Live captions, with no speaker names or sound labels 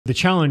The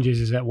challenge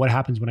is that what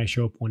happens when I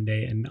show up one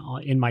day and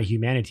in my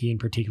humanity and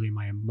particularly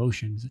my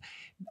emotions,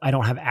 I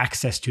don't have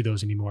access to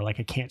those anymore.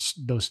 Like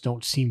those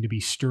don't seem to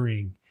be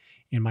stirring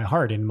in my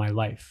heart, in my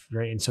life.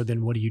 Right. And so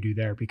then what do you do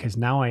there? Because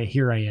now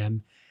here I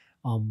am.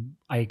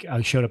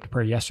 I showed up to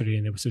prayer yesterday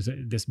and it was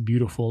this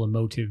beautiful,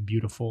 emotive,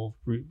 beautiful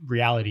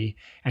reality.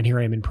 And here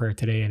I am in prayer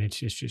today and it's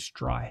just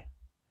dry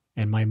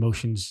and my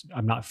emotions,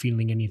 I'm not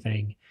feeling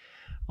anything.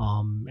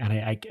 And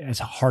I, as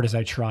hard as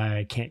I try,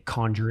 I can't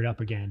conjure it up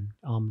again,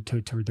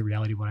 to the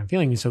reality of what I'm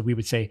feeling. And so we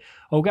would say,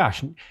 oh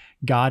gosh,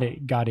 God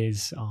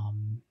is,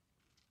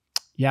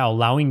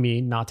 allowing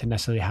me not to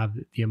necessarily have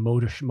the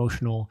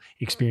emotional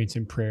experience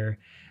in prayer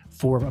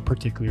for a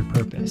particular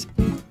purpose.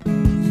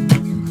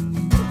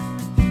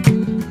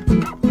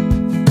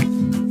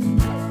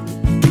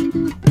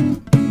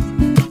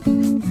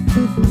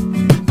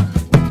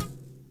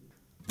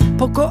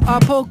 Poco a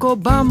poco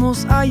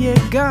vamos a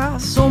llegar.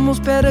 Somos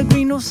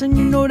peregrinos and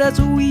you know that's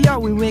who we are.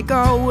 We make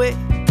our way.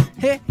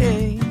 Hey,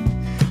 hey.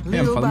 Hey,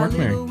 I'm Father Mark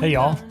Mary. Hey,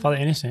 y'all. Father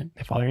Innocent.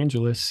 Father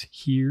Angelus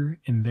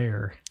here and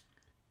there.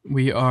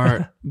 We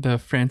are the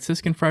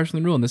Franciscan Friars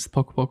from the Rule, and this is the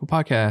Poco Poco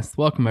Podcast.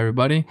 Welcome,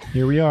 everybody.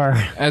 Here we are.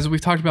 As we've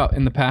talked about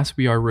in the past,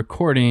 we are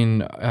recording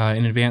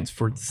in advance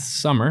for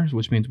summer,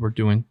 which means we're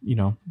doing,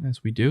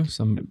 as we do,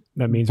 some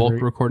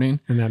bulk recording.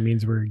 And that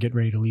means we're getting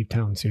ready to leave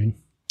town soon.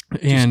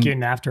 Just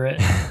getting after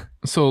it.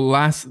 So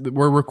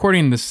we're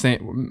recording the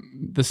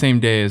same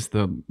day as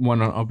the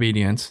one on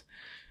obedience.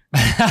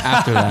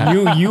 After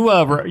that, you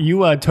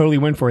totally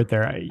went for it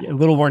there. A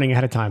little warning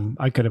ahead of time.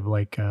 I could have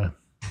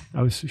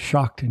I was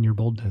shocked in your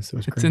boldness.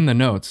 It's great. In the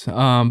notes,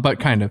 but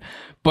kind of.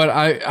 But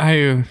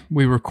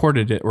we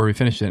recorded it or we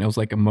finished it. And it was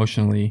like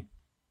emotionally,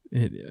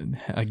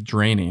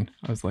 draining.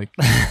 I was like,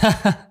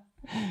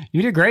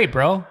 you did great,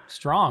 bro.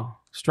 Strong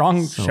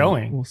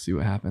showing. We'll see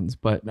what happens,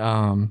 but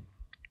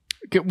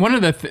one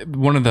of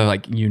the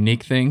like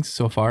unique things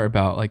so far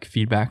about like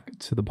feedback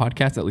to the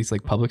podcast, at least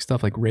like public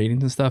stuff, like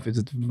ratings and stuff, is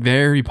it's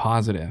very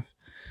positive.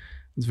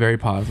 It's very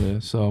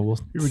positive. So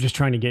we were just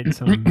trying to get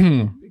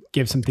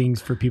give some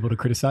things for people to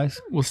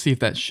criticize. We'll see if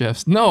that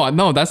shifts. No,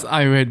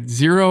 I had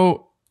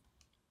zero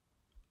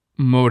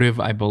motive,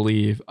 I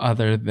believe,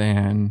 other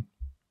than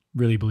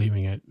really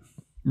believing it,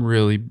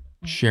 really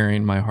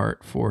sharing my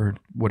heart for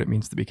what it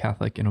means to be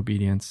Catholic in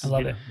obedience. I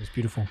love it. It's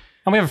beautiful.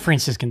 And we have a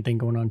Franciscan thing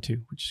going on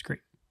too, which is great.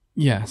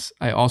 Yes,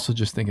 I also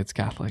just think it's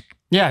Catholic.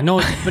 Yeah, no,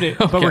 but okay.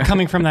 But we're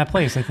coming from that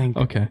place, I think.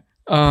 Okay.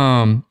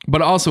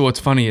 But also what's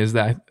funny is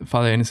that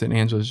Father Innocent and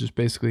Angela has just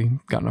basically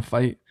gotten a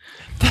fight.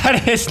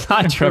 That is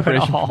not true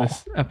at all. For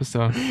this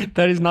episode.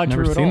 That is not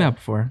true at all. I've never seen that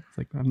before. It's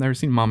like, I've never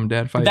seen mom and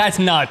dad fight. That's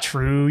not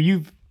true.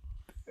 We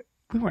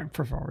weren't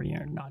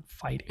not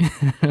fighting.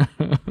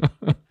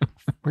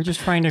 We're just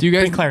trying to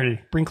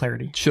bring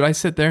clarity. Should I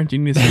sit there? Do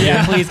you need to sit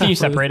Yeah, please. Can you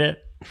separate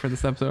it? For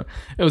this episode?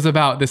 It was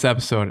about this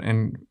episode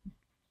and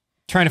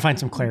trying to find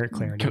some clarity.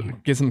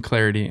 Get some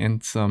clarity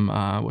and some,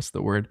 what's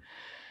the word?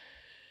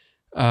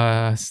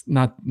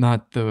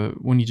 Not the,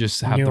 when you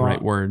just have the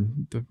right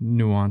word, the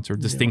nuance or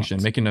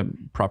distinction, making a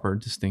proper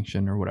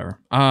distinction or whatever.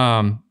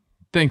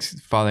 Thanks,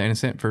 Father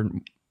Innocent, for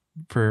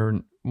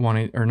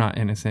wanting, or not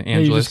Innocent,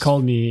 Angelus. You just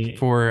called me.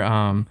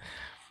 For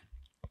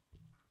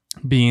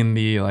being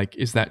the,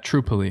 is that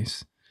true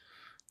police?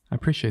 I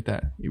appreciate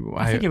that.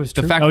 I think it was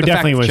true.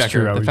 Definitely was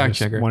true. The fact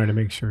checker. Wanted to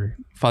make sure.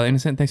 Father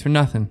Innocent, thanks for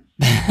nothing.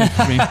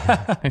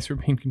 Thanks for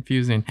being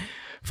confusing.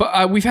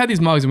 We've had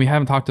these mugs and we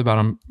haven't talked about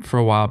them for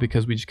a while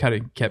because we just kind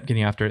of kept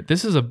getting after it.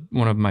 This is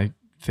one of my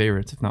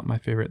favorites, if not my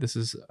favorite. This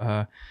is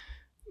it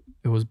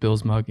was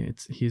Bill's mug.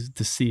 He's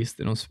deceased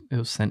and it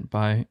was sent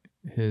by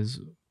his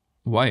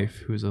wife,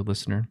 who's a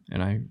listener,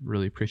 and I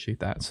really appreciate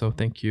that. So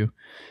thank you,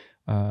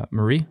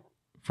 Marie,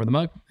 for the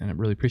mug, and I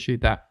really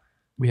appreciate that.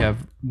 We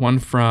have one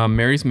from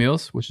Mary's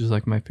Meals, which is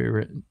like my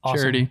favorite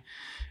charity,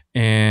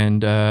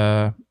 and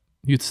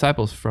Youth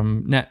Disciples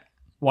from Net.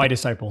 Y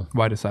Disciple,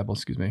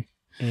 excuse me.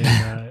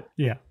 And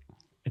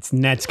it's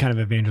Net's kind of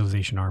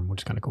evangelization arm,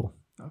 which is kind of cool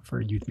for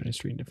youth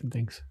ministry and different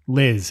things.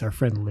 Liz, our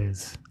friend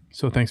Liz.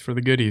 So thanks for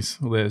the goodies,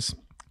 Liz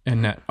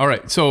and Net. All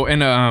right, so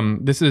and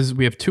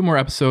we have 2 more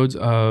episodes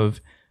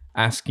of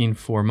asking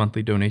for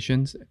monthly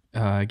donations.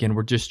 Again,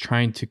 we're just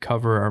trying to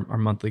cover our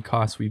monthly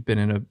costs. We've been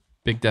in a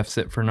big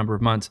deficit for a number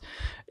of months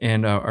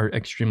and are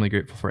extremely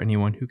grateful for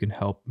anyone who can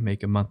help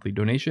make a monthly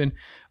donation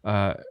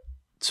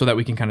so that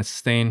we can kind of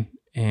sustain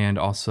and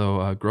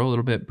also grow a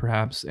little bit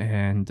perhaps.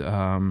 And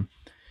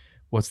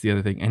what's the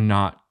other thing? And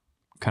not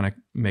kind of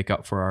make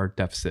up for our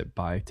deficit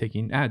by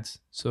taking ads.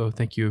 So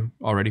thank you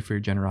already for your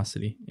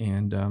generosity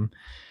and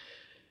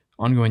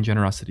ongoing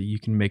generosity. You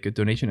can make a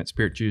donation at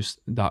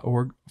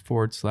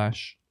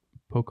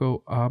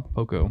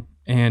spiritjuice.org/poco.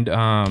 And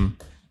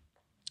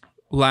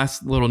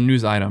last little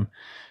news item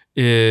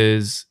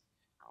is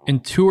in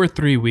 2 or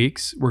 3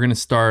 weeks, we're going to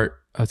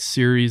start a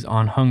series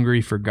on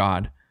Hungry for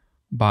God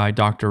by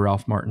Dr.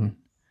 Ralph Martin.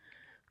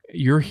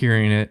 You're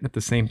hearing it at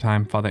the same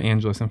time Father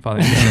Angelus and Father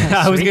Innocent.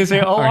 I was going to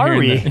say, are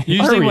we?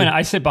 Usually when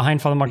I sit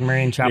behind Father Mark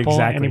Mary in chapel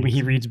exactly. and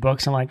he reads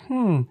books, I'm like,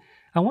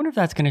 I wonder if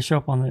that's going to show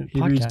up on the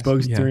He reads podcast.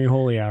 books during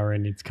Holy Hour,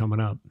 and it's coming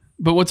up.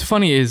 But what's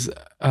funny is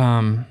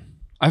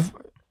it's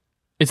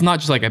not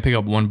just like I pick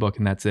up one book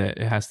and that's it.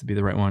 It has to be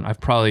the right one.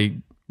 I've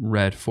probably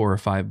read 4 or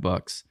 5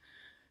 books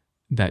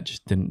that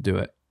just didn't do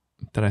it,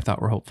 that I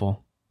thought were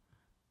hopeful.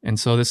 And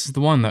so this is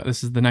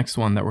the next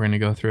one that we're going to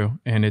go through,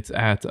 and it's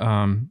at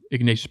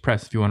Ignatius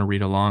Press if you want to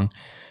read along.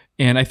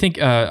 And I think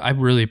I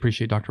really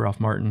appreciate Dr. Ralph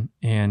Martin,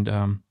 and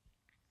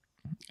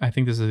I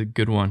think this is a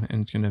good one,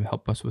 and it's going to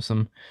help us with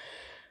some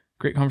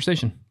great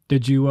conversation.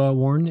 Did you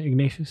warn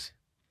Ignatius?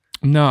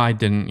 No, I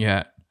didn't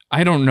yet.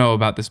 I don't know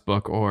about this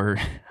book, or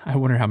I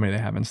wonder how many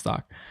they have in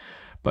stock,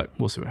 but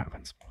we'll see what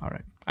happens. All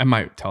right. I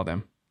might tell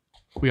them.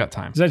 We got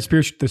time. Is that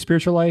the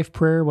spiritual life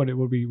prayer? What are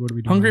we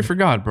doing? Hungry for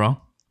God, bro.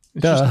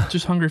 It's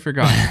just hungry for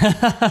God.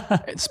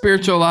 It's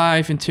spiritual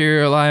life,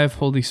 interior life,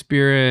 Holy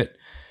Spirit.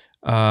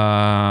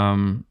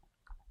 It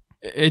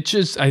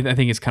just, I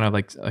think it's kind of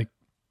like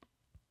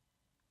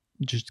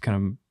just kind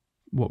of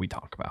what we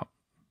talk about,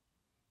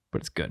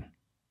 but it's good.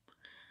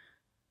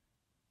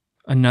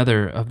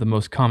 Another of the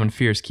most common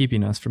fears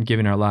keeping us from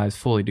giving our lives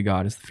fully to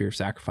God is the fear of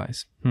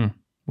sacrifice.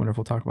 Wonder if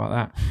we'll talk about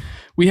that.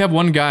 We have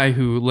one guy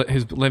who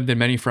has lived in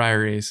many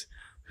friaries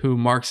who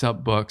marks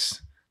up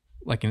books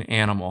like an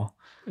animal.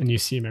 And you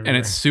see him everywhere. And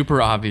it's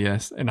super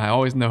obvious, and I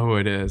always know who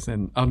it is.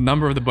 And a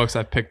number of the books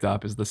I've picked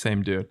up is the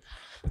same dude.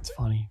 It's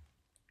funny.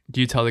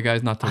 Do you tell the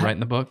guys not to write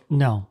in the book?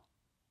 No.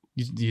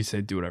 You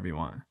say do whatever you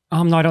want.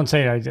 No, I don't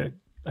say it.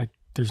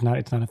 It's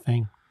not a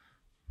thing.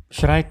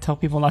 Should I tell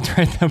people not to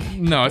write them?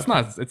 No, it's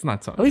not. It's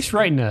not something. At least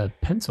write in a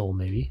pencil,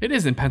 maybe. It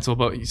is in pencil,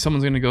 but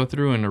someone's going to go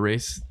through and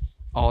erase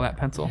all that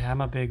pencil. Yeah, I'm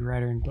a big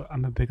writer, and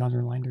I'm a big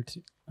underliner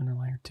too.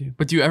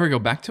 But do you ever go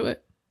back to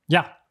it?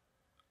 Yeah.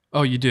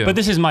 Oh, you do. But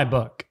this is my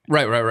book.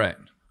 Right.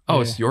 Oh,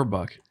 Yeah. It's your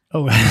book.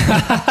 Oh.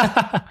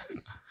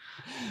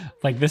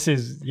 Like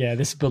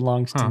this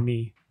belongs to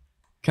me.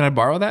 Can I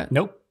borrow that?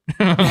 Nope.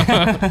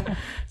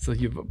 So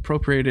you've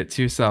appropriated it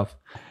to yourself.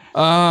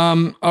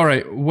 All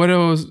right. What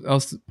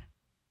else?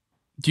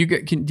 Do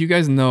you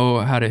guys know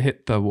how to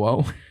hit the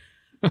whoa?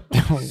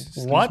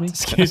 What?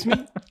 Excuse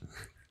me?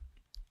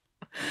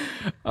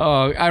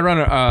 Oh, I run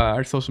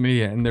our social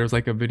media, and there's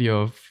like a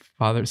video of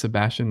Father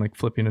Sebastian like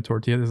flipping a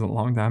tortilla. This is a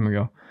long time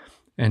ago,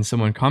 and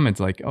someone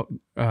comments like, "Oh,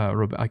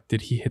 like,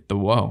 did he hit the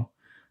whoa?"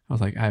 I was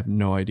like, I have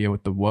no idea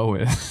what the whoa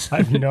is. I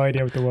have no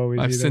idea what the whoa is.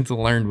 I've since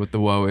learned what the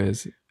whoa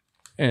is,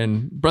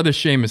 and Brother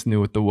Seamus knew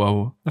what the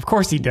whoa. Of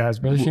course he does.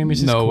 Brother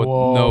Seamus is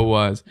cool.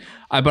 Was.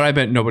 But I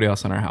bet nobody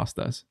else in our house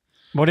does.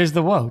 What is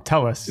the whoa?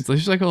 Tell us. It's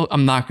just like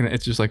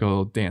it's just like a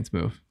little dance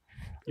move.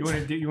 You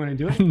want to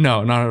do it?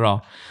 No, not at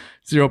all.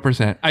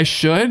 0%. I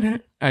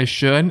should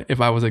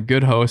if I was a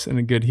good host and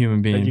a good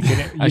human being.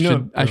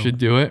 I should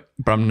do it,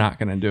 but I'm not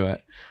gonna do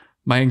it.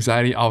 My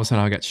anxiety, all of a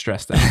sudden I'll get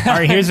stressed out. All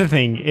right, here's the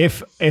thing.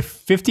 If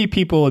 50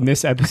 people in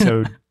this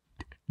episode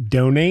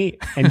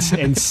donate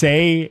and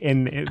say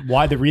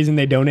why the reason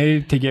they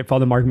donated to get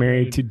Father Mark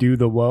Mary to do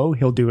the whoa,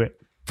 he'll do it.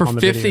 For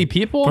 50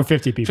 people? For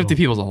 50 people. 50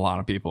 people is a lot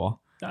of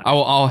people.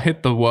 I'll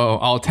hit the whoa.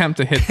 I'll attempt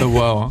to hit the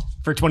whoa.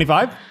 For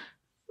 25?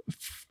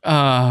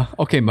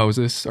 Okay,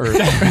 Moses or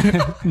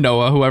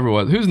Noah, whoever it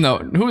was.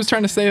 Who was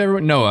trying to save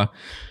everyone? Noah.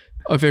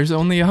 If there's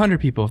only 100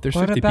 people, if there's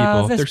 50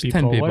 people, if there's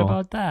 10 people. What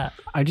about that?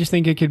 I just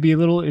think it could be a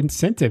little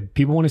incentive.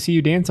 People want to see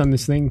you dance on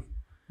this thing.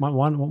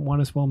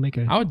 Want as well make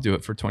it. I would do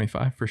it for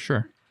 25 for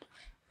sure.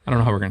 I don't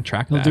know how we're going to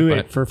track that. You'll do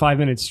it for 5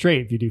 minutes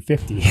straight if you do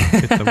 50.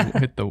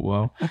 hit the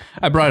whoa.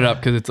 I brought it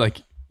up because it's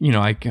like,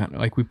 I can't,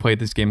 like we played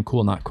this game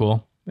Cool Not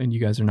Cool, and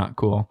you guys are not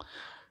cool.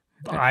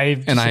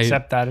 I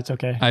accept that. It's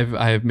okay.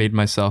 I have made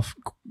myself,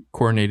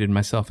 coordinated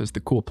myself as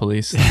the cool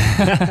police.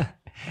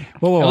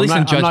 Whoa, at least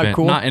in judgment, not,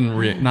 cool. not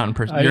in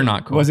person. You're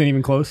not cool. Wasn't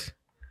even close.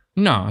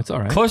 No, it's all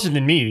right. Closer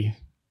than me,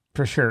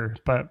 for sure.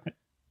 But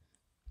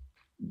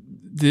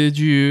did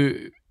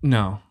you?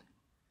 No.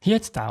 He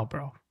had style,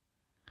 bro.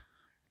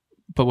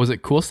 But was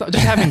it cool stuff?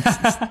 Just having.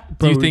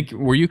 Do you think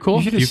were you cool?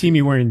 You should have seen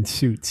me wearing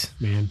suits,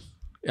 man.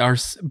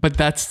 But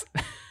that's.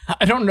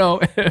 I don't know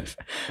if.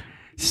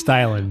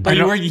 Styling. But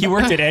he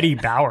worked at Eddie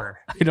Bauer.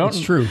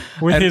 It's true.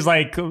 With his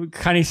like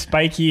kind of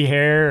spiky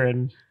hair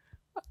and.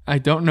 I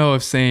don't know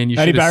if saying you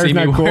Eddie should have seen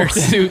me wear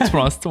cool. suits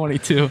when I was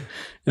 22.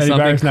 Eddie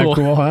Bauer's not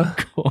cool, huh?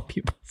 Cool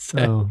people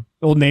say.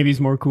 Old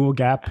Navy's more cool.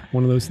 Gap,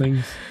 one of those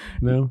things.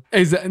 No.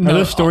 Are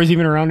those stores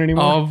even around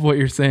anymore? All of what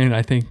you're saying,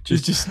 I think,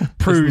 just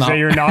proves that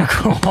you're not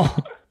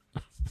cool.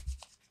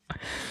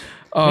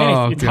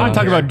 Man, it's time to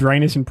talk about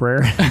dryness and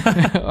prayer.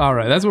 All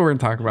right, that's what we're gonna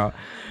talk about.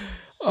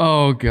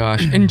 Oh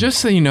gosh. And just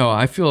so you know,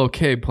 I feel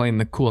okay playing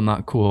the cool,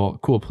 not cool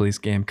police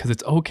game because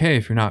it's okay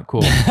if you're not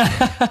cool.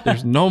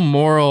 There's no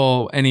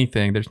moral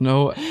anything. There's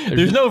no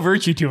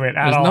virtue to it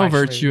at all. There's no actually.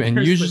 virtue. And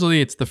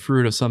usually it's the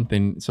fruit of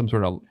something, some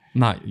sort of,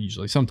 not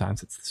usually,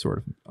 sometimes it's sort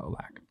of a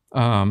lack.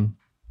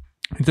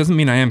 It doesn't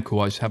mean I am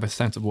cool. I just have a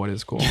sense of what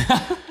is cool.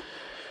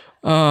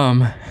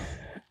 Kind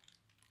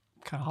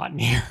of hot in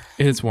here.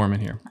 It's warm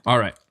in here. All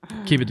right.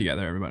 Keep it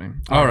together, everybody.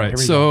 All right.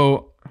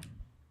 So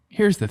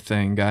here's the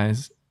thing,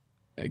 guys.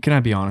 Can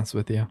I be honest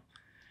with you?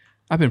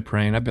 I've been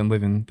praying. I've been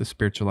living the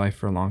spiritual life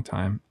for a long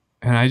time.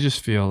 And I just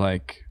feel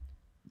like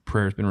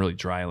prayer has been really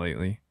dry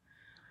lately.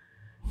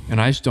 And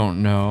I just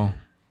don't know.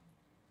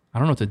 I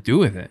don't know what to do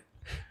with it.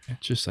 I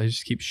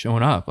just keep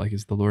showing up. Like,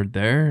 is the Lord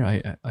there?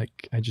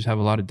 I just have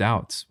a lot of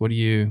doubts. What do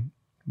you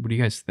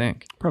guys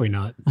think? Probably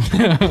not.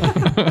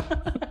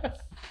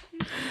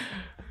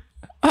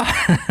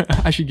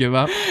 I should give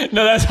up.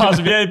 No, that's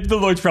awesome. Yeah, the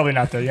Lord's probably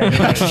not there.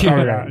 Yeah,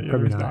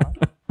 Probably not.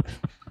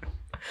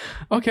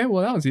 Okay,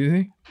 well, that was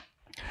easy.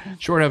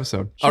 Short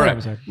episode. All right.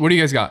 What do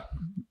you guys got?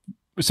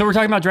 So we're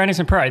talking about dryness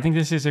and prayer. I think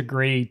this is a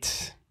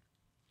great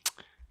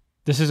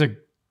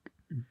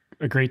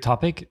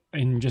topic,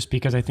 and just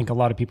because I think a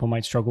lot of people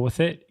might struggle with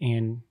it,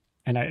 and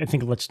I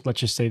think let's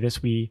just say this: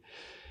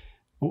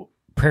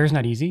 prayer is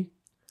not easy.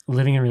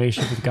 Living in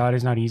relationship with God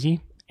is not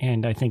easy,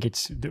 and I think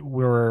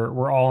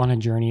we're all on a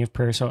journey of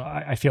prayer. So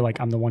I feel like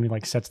I'm the one who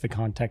like sets the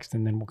context,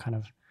 and then we'll kind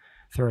of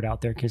throw it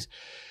out there, because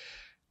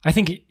I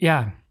think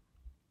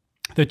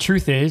the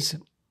truth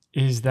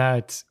is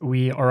that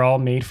we are all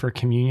made for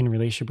communion and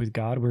relationship with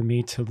God. We're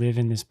made to live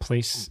in this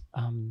place.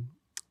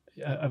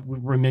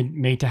 We're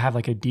made to have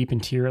like a deep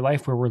interior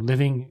life where we're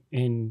living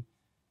in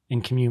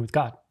communion with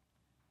God.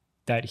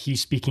 That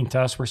He's speaking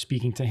to us, we're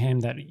speaking to Him.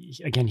 That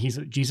again,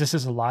 Jesus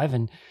is alive,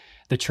 and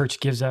the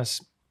church gives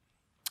us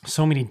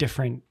so many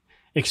different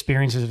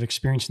experiences of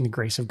experiencing the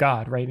grace of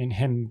God, right? And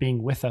Him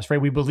being with us,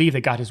 right? We believe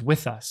that God is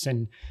with us,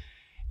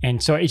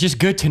 and so it's just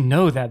good to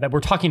know that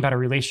we're talking about a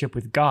relationship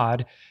with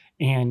God,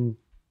 and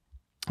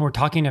we're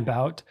talking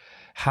about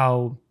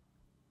how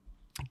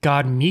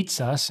God meets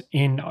us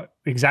in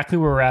exactly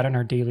where we're at in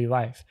our daily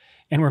life.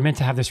 And we're meant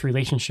to have this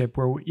relationship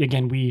where,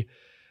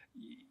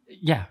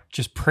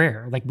 just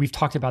prayer. Like we've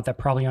talked about that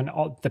probably on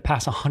all the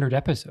past 100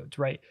 episodes,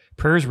 right?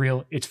 Prayer is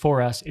real. It's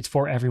for us. It's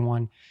for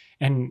everyone.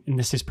 And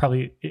this is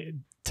probably,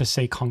 to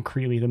say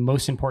concretely, the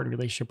most important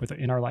relationship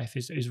in our life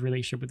is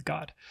relationship with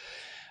God.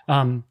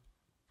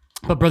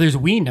 But brothers,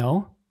 we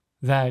know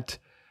that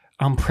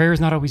prayer is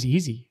not always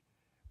easy.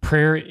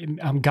 Prayer,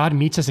 God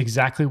meets us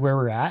exactly where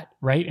we're at,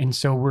 right? And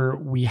so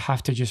we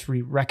have to just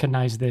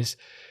recognize this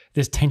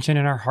tension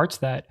in our hearts,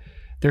 that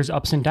there's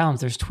ups and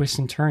downs, there's twists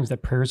and turns,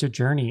 that prayer is a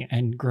journey,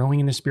 and growing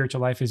in the spiritual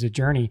life is a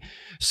journey.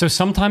 So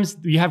sometimes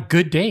you have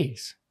good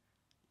days,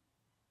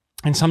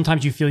 and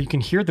sometimes you feel you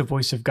can hear the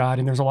voice of God,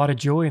 and there's a lot of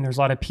joy and there's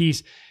a lot of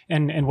peace,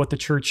 and what the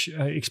church,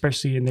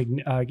 especially in the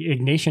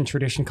Ignatian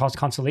tradition, calls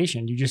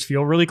consolation. You just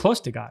feel really close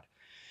to God.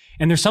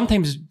 And there's some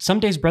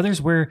days,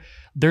 brothers, where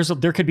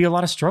there could be a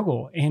lot of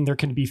struggle, and there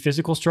can be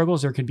physical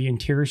struggles, there could be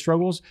interior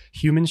struggles,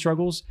 human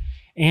struggles,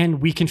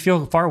 and we can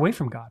feel far away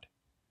from God,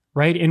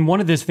 right? And one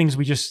of those things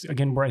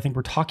where I think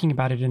we're talking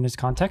about it in this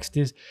context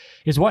is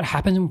what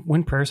happens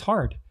when prayer is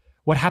hard?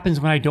 What happens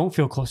when I don't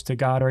feel close to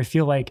God, or I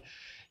feel like,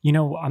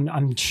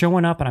 I'm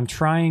showing up and I'm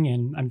trying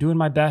and I'm doing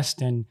my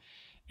best, and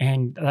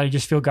I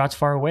just feel God's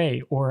far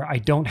away, or I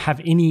don't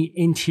have any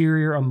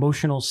interior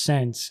emotional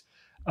sense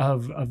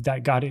of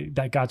that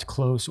God's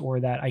close,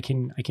 or that I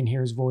can hear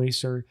His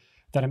voice, or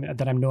that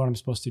I know what I'm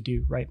supposed to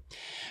do, right?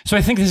 So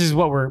I think this is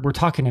what we're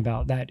talking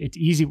about, that it's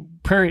easy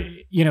prayer,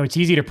 it's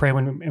easy to pray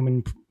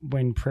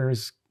when prayer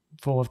is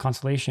full of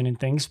consolation and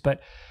things,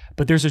 but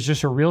there's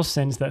just a real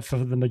sense that for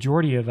the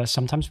majority of us,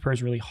 sometimes prayer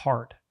is really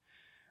hard,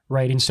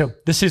 right? And so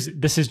this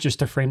is just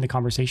to frame the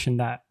conversation,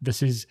 that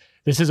this is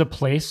a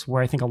place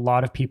where I think a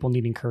lot of people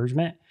need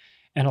encouragement,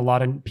 and a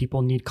lot of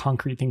people need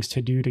concrete things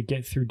to do to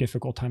get through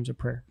difficult times of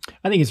prayer.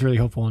 I think it's really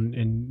helpful,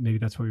 and maybe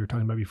that's what we were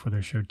talking about before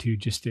the show too.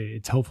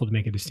 It's helpful to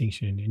make a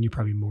distinction, and you're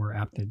probably more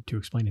apt to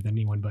explain it than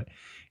anyone, but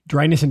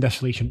dryness and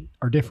desolation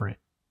are different.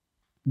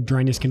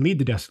 Dryness can lead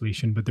to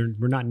desolation, but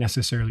we're not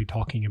necessarily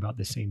talking about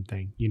the same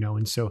thing,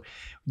 And so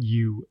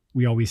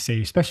we always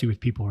say, especially with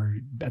people who are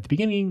at the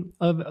beginning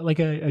of like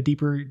a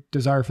deeper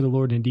desire for the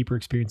Lord and a deeper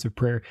experience of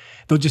prayer,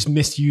 they'll just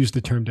misuse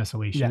the term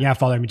desolation. Yeah,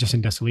 Father, I'm just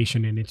in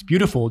desolation. And it's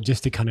beautiful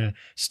just to kind of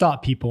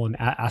stop people and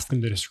ask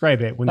them to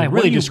describe it when they're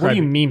really describing.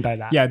 What do you mean by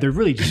that? Yeah, they're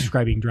really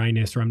describing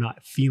dryness, or I'm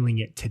not feeling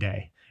it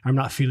today. I'm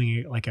not feeling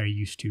it like I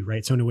used to,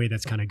 right? So in a way,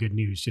 that's kind of good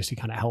news, just to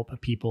kind of help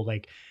people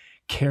like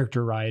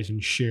characterize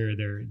and share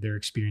their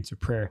experience of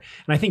prayer.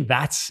 And I think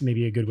that's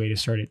maybe a good way to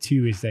start it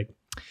too, is that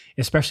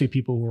especially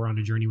people who are on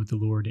a journey with the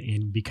Lord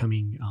and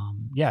becoming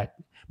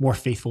more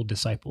faithful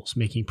disciples,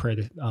 making prayer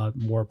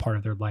more a part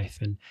of their life,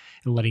 and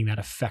letting that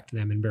affect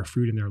them and bear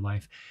fruit in their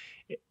life.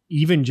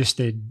 Even just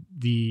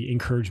the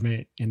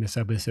encouragement in this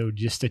episode,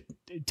 just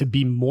to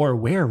be more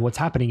aware of what's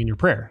happening in your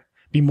prayer.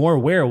 Be more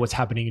aware of what's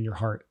happening in your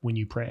heart when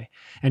you pray,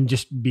 and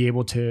just be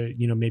able to,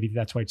 maybe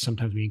that's why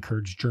sometimes we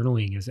encourage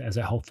journaling as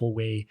a helpful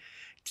way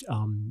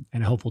and a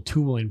helpful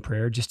tool in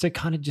prayer, just to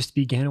kind of just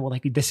begin with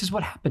like, this is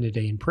what happened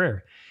today in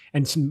prayer.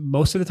 And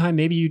most of the time,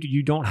 maybe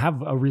you don't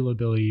have a real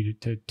ability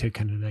to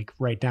kind of like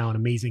write down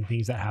amazing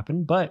things that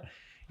happened, but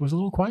it was a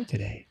little quiet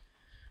today,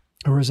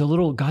 or it was a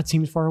little, God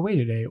seems far away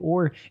today,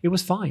 or it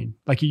was fine.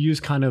 Like you use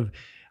kind of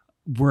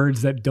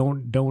words that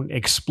don't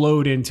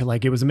explode into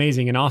like, it was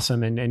amazing and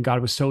awesome, and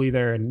God was solely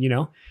there, and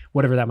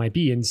whatever that might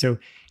be. And so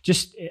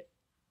just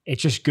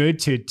it's just good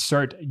to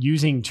start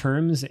using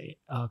terms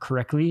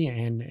correctly,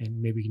 and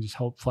maybe we can just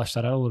help flesh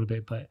that out a little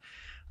bit. But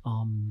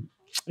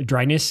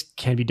dryness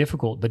can be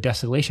difficult, but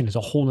desolation is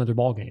a whole nother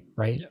ballgame,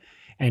 right? Yep.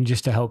 And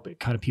just to help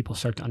kind of people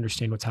start to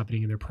understand what's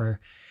happening in their prayer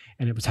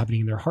and what's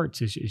happening in their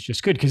hearts is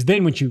just good. Because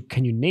then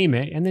you name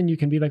it, and then you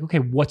can be like, okay,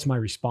 what's my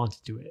response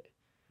to it?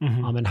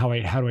 Mm-hmm. And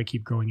how do I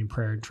keep growing in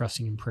prayer and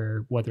trusting in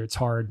prayer, whether it's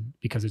hard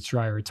because it's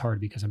dry, or it's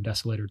hard because I'm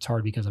desolate, or it's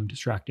hard because I'm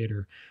distracted,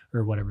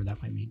 or whatever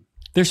that might mean.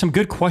 There's some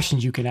good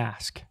questions you can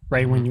ask,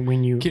 right? Mm-hmm.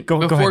 When you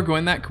before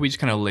going that, could we just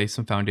kind of lay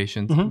some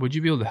foundations? Mm-hmm. Would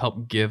you be able to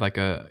help give like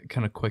a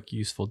kind of quick,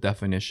 useful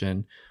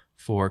definition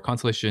for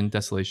consolation,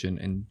 desolation,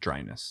 and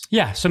dryness?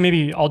 Yeah. So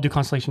maybe I'll do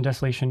consolation,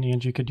 desolation,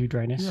 and you could do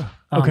dryness. Yeah.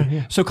 Okay.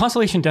 Yeah. So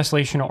consolation,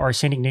 desolation are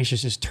St.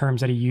 Ignatius's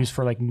terms that he used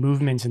for like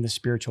movements in the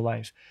spiritual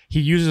life.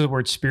 He uses the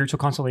word spiritual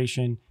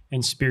consolation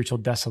and spiritual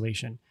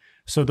desolation.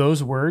 So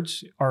those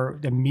words are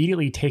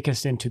immediately take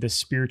us into the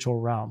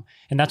spiritual realm.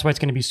 And that's why it's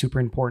going to be super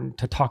important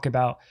to talk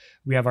about.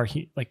 We have our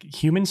like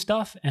human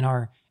stuff and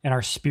our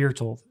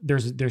spiritual,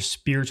 there's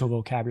spiritual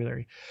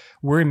vocabulary.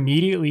 We're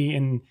immediately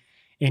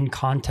in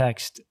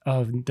context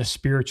of the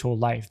spiritual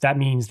life. That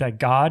means that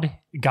God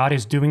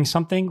is doing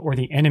something, or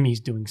the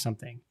enemy's doing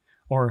something,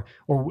 or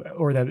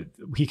that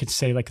he could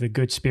say like the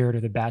good spirit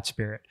or the bad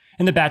spirit.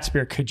 And the bad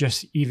spirit could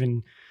just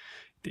even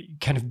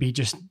kind of be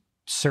just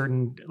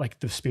certain, like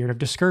the spirit of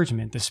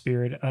discouragement, the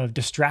spirit of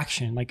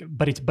distraction, like,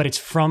 but it's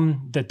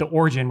from the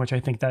origin, which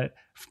I think that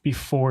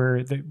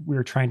before we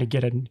were trying to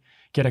get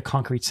a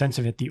concrete sense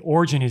of it. The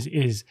origin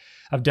is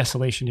of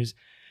desolation is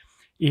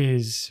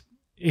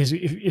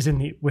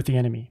with the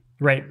enemy,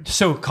 right?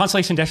 So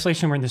consolation,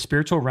 desolation, we're in the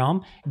spiritual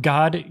realm.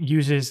 God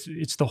uses,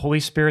 it's the Holy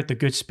Spirit, the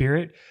good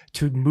spirit,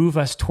 to move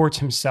us towards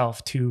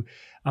himself, to,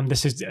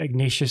 this is,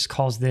 Ignatius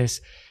calls this,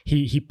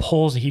 he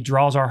pulls, he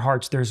draws our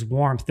hearts. There's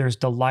warmth, there's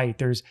delight,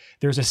 there's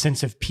a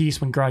sense of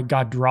peace when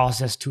God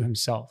draws us to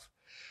himself,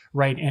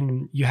 right?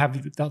 And you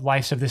have the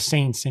lives of the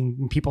saints, and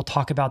when people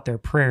talk about their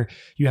prayer,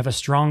 you have a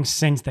strong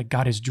sense that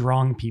God is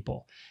drawing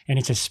people. And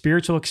it's a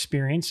spiritual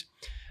experience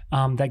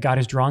that God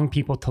is drawing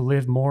people to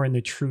live more in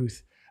the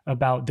truth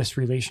about this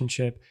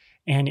relationship.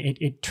 And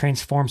it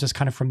transforms us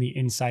kind of from the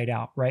inside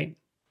out, right?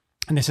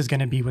 And this is going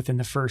to be within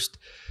the first,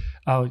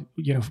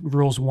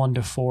 rules 1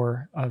 to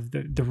 4 of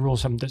the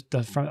rules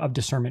of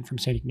discernment from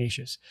St.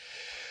 Ignatius.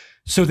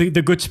 So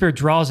the good spirit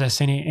draws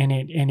us, and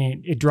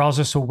it draws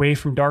us away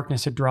from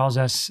darkness. It draws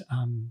us.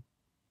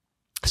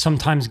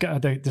 Sometimes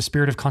the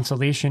spirit of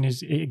consolation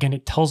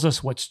it tells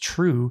us what's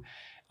true.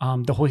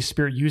 The Holy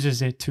Spirit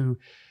uses it to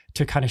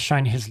kind of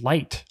shine his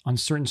light on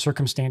certain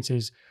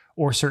circumstances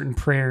or certain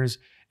prayers,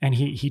 and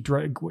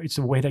it's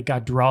a way that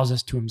God draws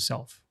us to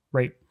himself.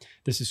 Right.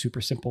 This is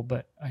super simple,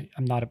 but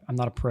I'm not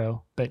a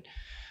pro. But,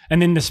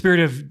 and then the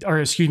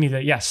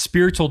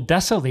spiritual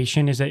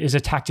desolation is a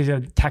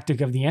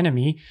tactic of the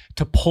enemy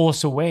to pull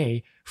us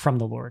away from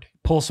the Lord,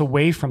 pull us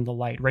away from the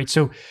light. Right.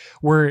 So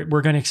we're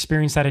going to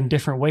experience that in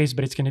different ways,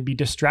 but it's going to be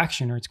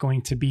distraction, or it's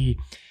going to be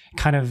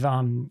kind of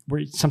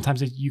where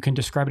sometimes you can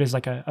describe it as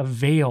like a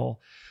veil,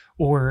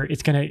 or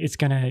it's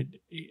gonna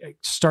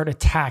start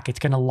attack. It's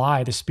gonna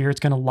lie. The Spirit's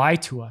gonna lie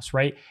to us,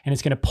 right? And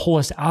it's gonna pull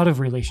us out of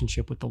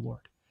relationship with the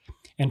Lord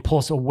and pull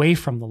us away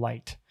from the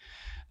light.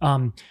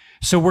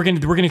 So we're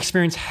gonna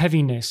experience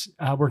heaviness.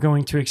 We're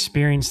going to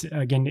experience,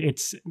 again,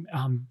 it's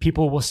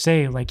people will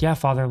say like, yeah,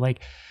 Father,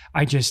 like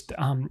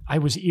I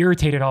was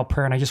irritated all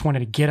prayer and I just wanted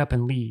to get up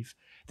and leave.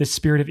 The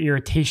spirit of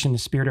irritation, the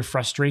spirit of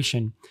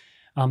frustration.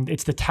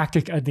 It's the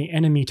tactic of the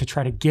enemy to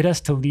try to get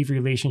us to leave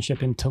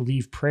relationship and to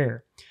leave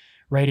prayer,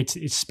 right?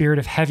 It's spirit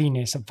of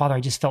heaviness. Father, I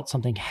just felt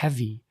something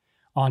heavy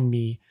on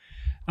me.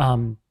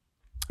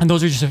 And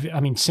those are just,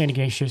 St.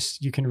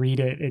 Ignatius, you can read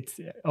it. It's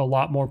a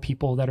lot more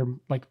people that are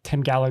like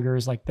Tim Gallagher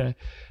is like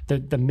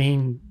the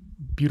main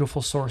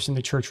beautiful source in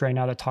the church right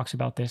now that talks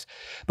about this.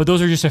 But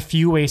those are just a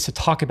few ways to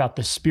talk about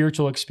the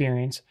spiritual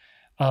experience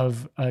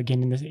of,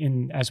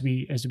 again, as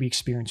we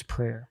experience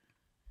prayer.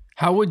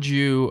 How would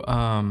you,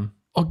 I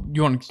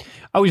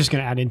was just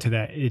going to add into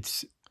that.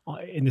 It's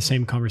in the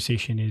same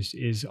conversation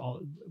is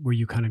where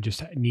you kind of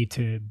just need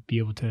to be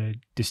able to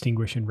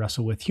distinguish and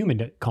wrestle with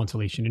human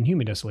consolation and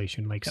human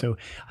desolation. Like, yep. So,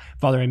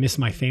 Father, I miss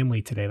my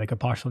family today. Like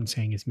Apostolon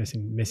saying is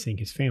missing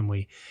his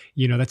family.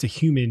 That's a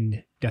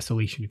human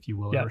desolation, if you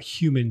will, yep. Or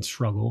human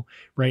struggle,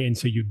 right? And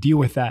so you deal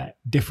with that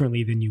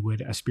differently than you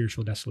would a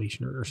spiritual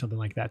desolation or something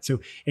like that.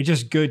 So it's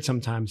just good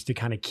sometimes to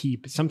kind of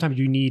sometimes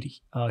you need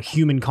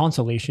human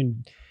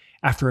consolation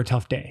after a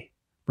tough day.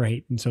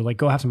 Right. And so like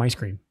go have some ice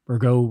cream or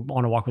go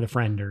on a walk with a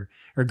friend or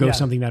go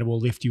something that will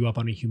lift you up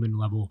on a human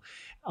level.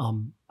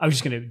 I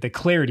was just the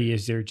clarity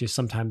is there just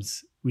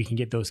sometimes we can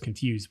get those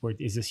confused. Where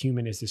is this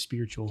human? Is this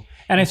spiritual?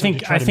 And I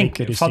think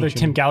Father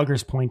Tim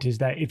Gallagher's point is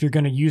that if you're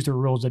going to use the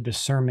rules of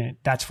discernment,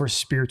 that's for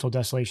spiritual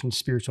desolation,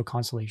 spiritual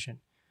consolation.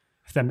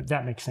 If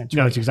that makes sense.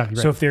 No, right? it's exactly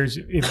right.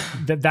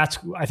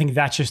 So I think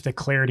that's just the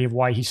clarity of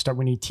why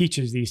when he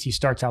teaches these, he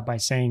starts out by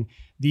saying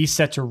these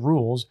sets of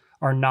rules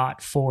are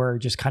not for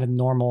just kind of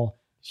normal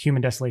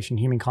human desolation,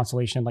 human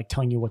consolation, like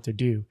telling you what to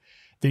do.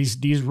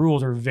 These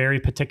rules are very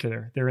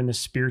particular. They're in the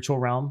spiritual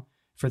realm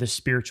for the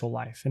spiritual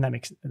life. And that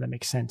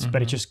makes sense.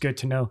 But it's just good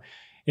to know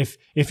if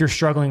you're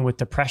struggling with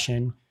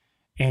depression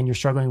and you're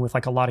struggling with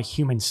like a lot of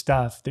human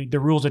stuff, the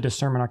rules of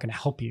discernment aren't going to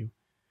help you.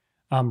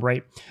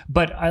 Right.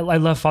 But I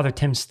love Father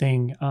Tim's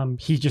thing.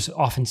 He just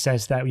often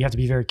says that we have to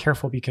be very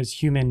careful because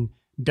human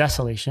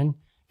desolation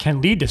can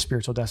lead to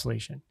spiritual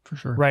desolation. For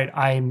sure. Right.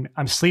 I'm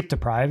sleep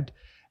deprived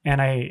and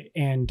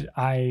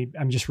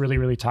I'm just really,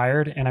 really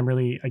tired. And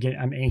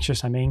I'm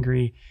anxious, I'm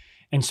angry.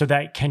 And so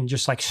that can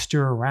just like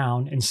stir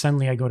around and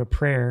suddenly I go to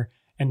prayer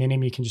and the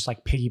enemy can just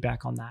like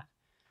piggyback on that.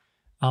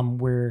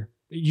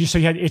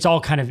 It's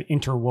all kind of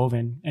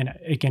interwoven. And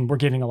again, we're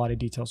giving a lot of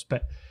details,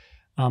 but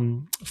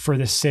for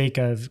the sake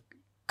of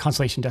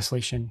consolation,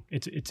 desolation,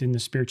 it's in the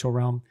spiritual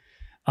realm.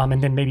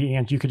 And then maybe,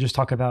 Ant, you could just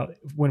talk about,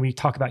 when we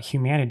talk about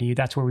humanity,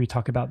 that's where we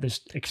talk about this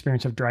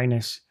experience of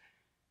dryness.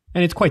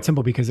 And it's quite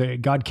simple because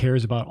God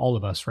cares about all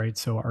of us, right?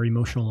 So our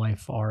emotional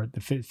life,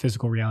 the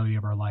physical reality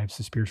of our lives,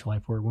 the spiritual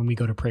life, where when we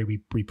go to pray, we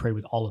pray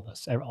with all of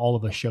us. All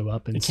of us show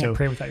up. And you can't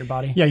pray without your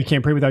body. Yeah, you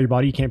can't pray without your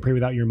body. You can't pray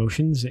without your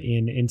emotions.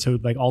 And so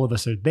like all of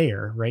us are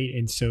there, right?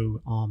 And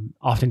so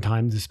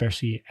oftentimes,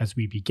 especially as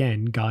we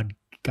begin, God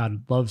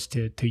loves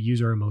to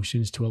use our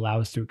emotions to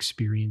allow us to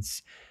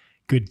experience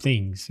good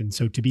things. And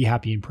so to be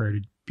happy in prayer,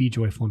 to be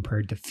joyful in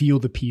prayer, to feel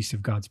the peace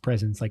of God's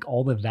presence, like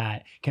all of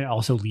that can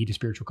also lead to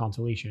spiritual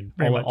consolation.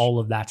 All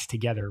of that's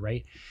together,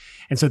 right?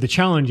 And so the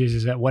challenge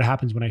is that what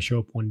happens when I show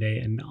up one day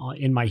and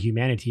in my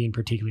humanity and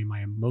particularly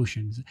my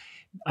emotions,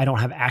 I don't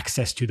have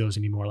access to those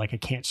anymore. Like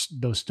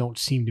those don't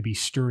seem to be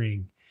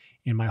stirring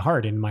in my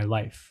heart, in my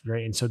life,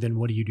 right? And so then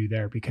what do you do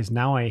there? Because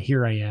now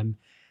here I am.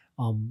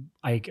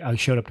 I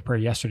showed up to prayer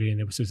yesterday and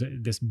it was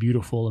this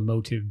beautiful,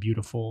 emotive,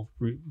 beautiful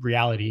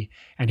reality.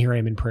 And here I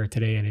am in prayer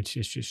today and it's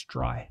just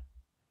dry.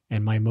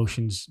 And my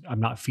emotions,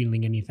 I'm not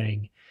feeling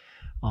anything.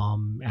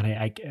 And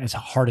I as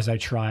hard as I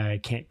try, I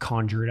can't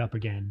conjure it up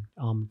again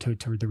to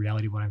the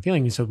reality of what I'm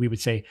feeling. And so we would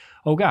say,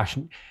 oh gosh,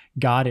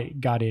 God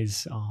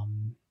is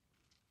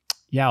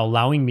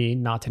allowing me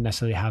not to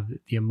necessarily have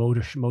the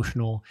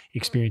emotional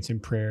experience in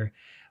prayer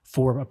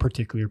for a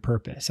particular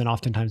purpose. And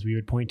oftentimes we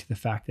would point to the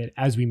fact that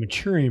as we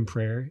mature in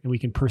prayer and we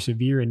can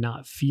persevere in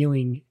not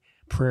feeling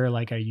prayer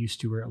like I used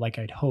to or like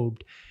I'd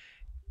hoped,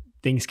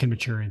 things can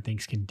mature and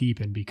things can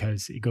deepen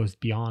because it goes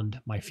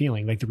beyond my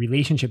feeling. Like the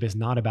relationship is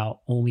not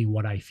about only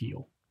what I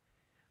feel.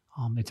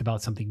 It's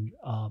about something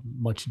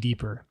much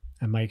deeper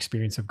and my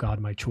experience of God,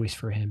 my choice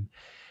for him.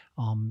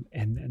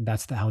 And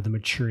that's how the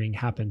maturing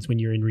happens. When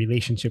you're in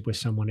relationship with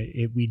someone,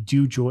 we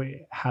do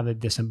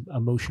have this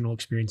emotional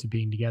experience of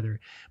being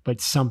together,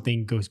 but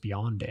something goes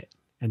beyond it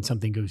and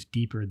something goes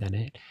deeper than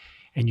it.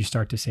 And you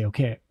start to say,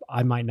 okay,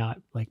 I might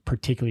not like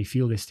particularly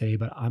feel this day,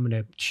 but I'm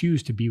going to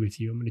choose to be with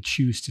you. I'm going to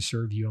choose to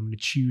serve you. I'm going to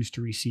choose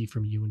to receive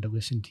from you and to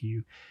listen to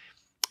you.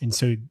 And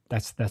so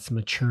that's the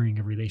maturing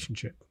of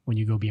relationship when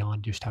you go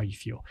beyond just how you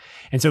feel.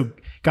 And so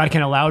God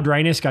can allow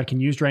dryness. God can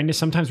use dryness.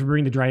 Sometimes we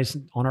bring the dryness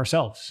on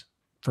ourselves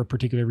for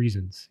particular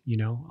reasons,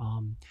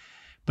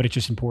 but it's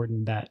just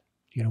important that,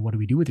 what do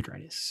we do with the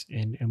dryness?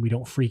 And we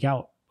don't freak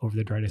out over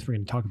the dryness. We're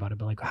going to talk about it,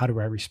 but like, how do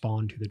I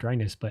respond to the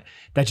dryness? But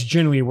that's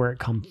generally where it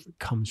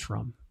comes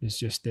from. It's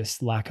just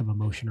this lack of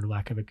emotion or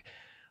lack of,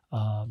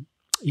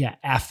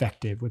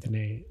 affective within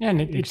a. Yeah,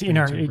 and it's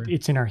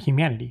in our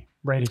humanity,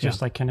 right? It's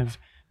just like kind of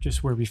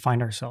just where we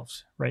find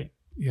ourselves, right?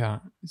 Yeah.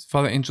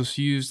 Father Angelos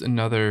used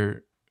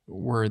another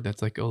word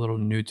that's like a little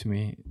new to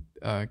me.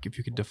 If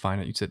you could define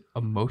it, you said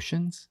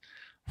emotions.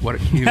 What are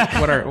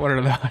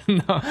those?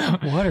 No.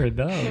 What are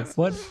those?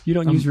 What you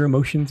don't use your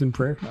emotions in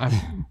prayer?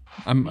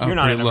 You're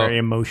not a very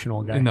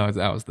emotional guy. No,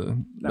 that was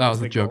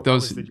the joke.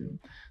 Those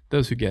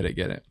who get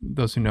it.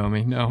 Those who know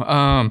me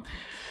know.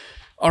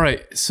 All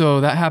right,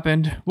 so that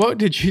happened. What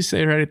did you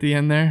say right at the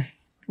end there?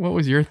 What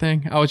was your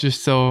thing? I was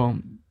just so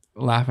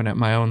laughing at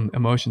my own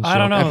emotions. I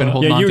don't know. I've been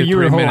holding on to 3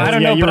 minutes. I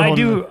don't know,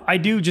 but I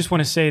do just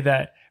want to say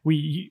that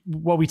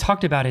what we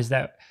talked about is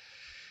that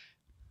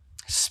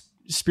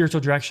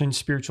spiritual direction,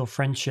 spiritual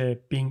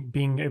friendship,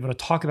 being able to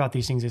talk about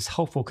these things is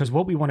helpful because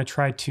what we want to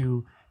try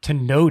to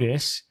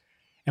notice,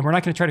 and we're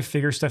not going to try to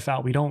figure stuff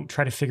out. We don't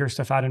try to figure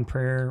stuff out in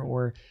prayer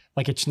or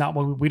like it's not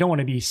what we don't want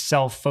to be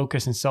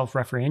self-focused and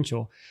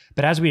self-referential.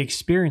 But as we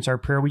experience our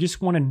prayer, we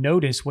just want to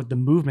notice what the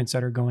movements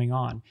that are going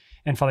on.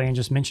 And Father Ian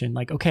just mentioned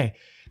like, okay,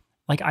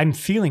 like I'm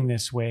feeling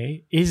this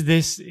way. Is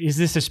this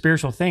a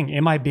spiritual thing?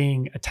 Am I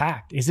being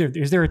attacked? Is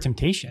there a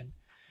temptation?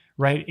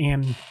 Right.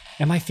 And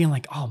am I feeling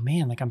like, oh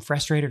man, like I'm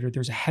frustrated or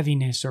there's a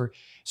heaviness or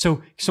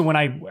so when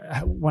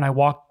I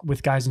walk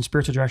with guys in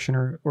spiritual direction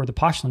or the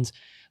postulants,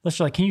 let's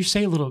like, can you just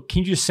say a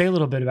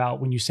little bit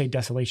about when you say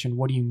desolation,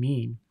 what do you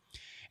mean?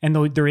 And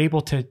they're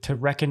able to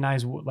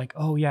recognize like,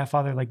 oh yeah,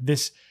 Father, like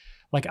this,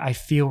 like I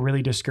feel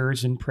really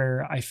discouraged in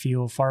prayer. I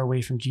feel far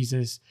away from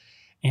Jesus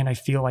and I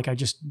feel like I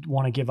just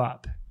want to give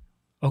up.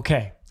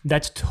 Okay.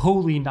 That's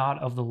totally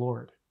not of the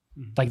Lord.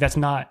 Mm-hmm. Like that's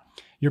not,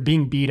 you're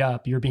being beat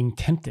up. You're being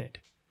tempted.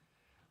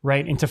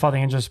 Right. And to Father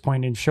Angelo's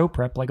point in show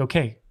prep, like,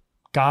 okay,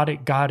 God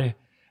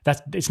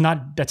That's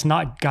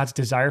not God's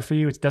desire for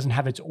you. It doesn't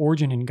have its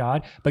origin in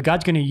God, but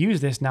God's going to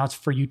use this. Now it's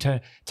for you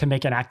to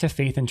make an act of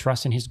faith and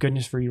trust in his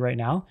goodness for you right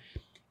now.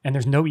 And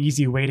there's no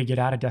easy way to get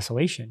out of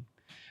desolation,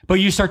 but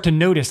you start to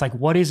notice like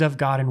what is of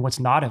God and what's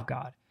not of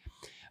God.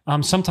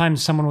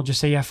 Sometimes someone will just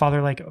say, yeah,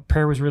 Father, like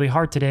prayer was really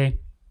hard today.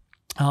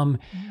 I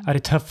had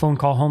a tough phone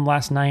call home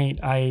last night.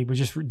 I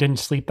didn't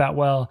sleep that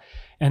well.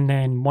 And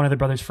then one of the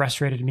brothers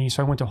frustrated me.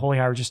 So I went to holy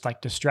hour, just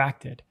like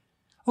distracted.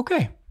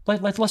 Okay.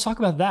 Let's talk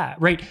about that,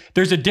 right?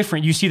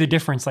 You see the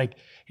difference, like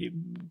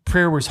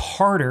prayer was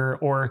harder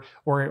or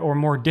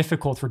more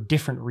difficult for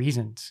different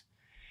reasons.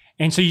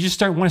 And so you just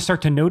want to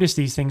start to notice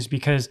these things,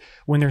 because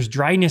when there's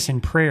dryness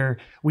in prayer,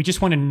 we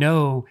just want to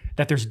know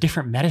that there's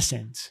different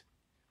medicines,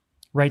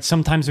 right?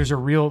 Sometimes there's a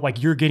real,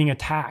 like you're getting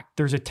attacked.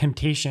 There's a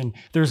temptation.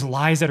 There's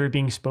lies that are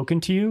being spoken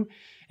to you.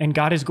 And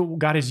God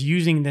is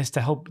using this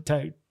to help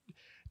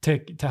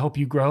help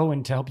you grow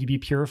and to help you be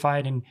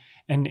purified and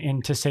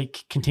to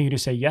continue to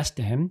say yes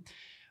to him.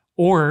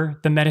 Or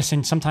the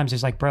medicine sometimes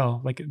is like,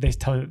 bro, like they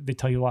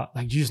tell you a lot,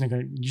 like you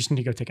just need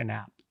to go take a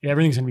nap.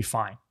 Everything's gonna be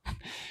fine,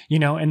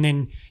 and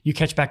then you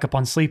catch back up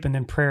on sleep, and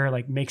then prayer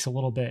like makes a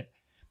little bit,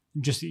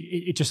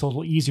 it's just a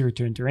little easier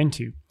to enter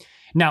into.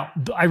 Now,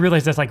 I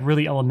realize that's like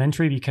really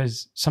elementary,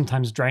 because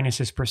sometimes dryness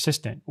is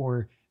persistent,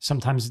 or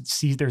sometimes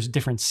there's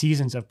different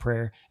seasons of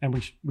prayer,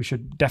 and we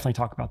should definitely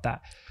talk about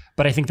that.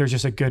 But I think there's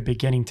just a good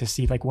beginning to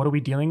see like what are we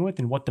dealing with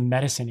and what the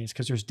medicine is,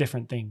 because there's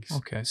different things.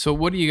 Okay, so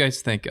what do you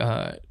guys think?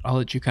 I'll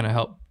let you kind of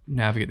help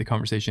navigate the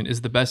conversation.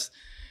 Is the best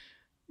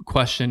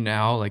question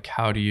now like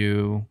how do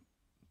you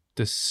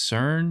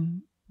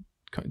discern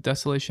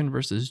desolation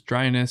versus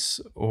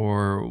dryness,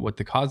 or what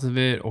the cause of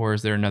it, or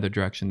is there another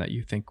direction that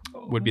you think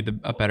would be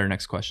a better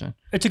next question?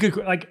 It's a good,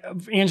 like,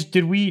 Ange,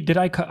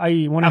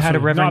 I want to had a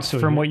reference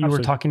from what you were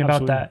talking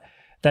about,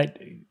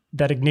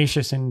 that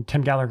Ignatius and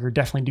Tim Gallagher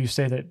definitely do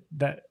say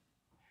that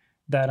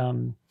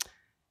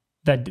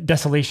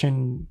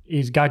desolation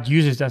is, God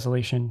uses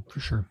desolation For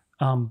sure.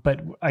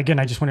 But again,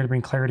 I just wanted to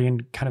bring clarity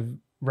and kind of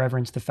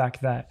reverence the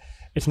fact that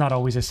it's not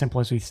always as simple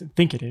as we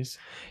think it is.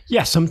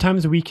 Yeah,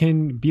 sometimes we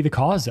can be the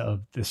cause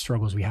of the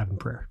struggles we have in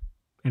prayer.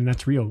 And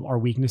that's real. Our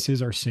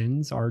weaknesses, our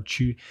sins,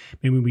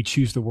 maybe we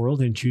choose the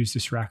world and choose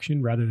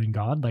distraction rather than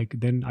God, like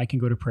then I can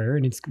go to prayer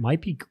and it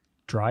might be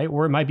dry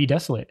or it might be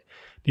desolate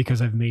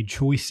because I've made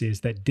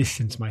choices that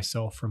distance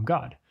myself from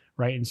God,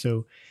 right?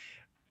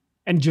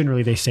 And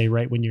generally they say,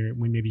 right, when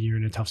maybe you're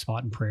in a tough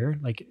spot in prayer,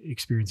 like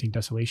experiencing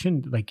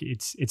desolation, like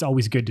it's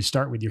always good to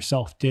start with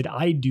yourself. Did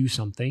I do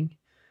something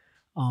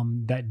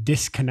that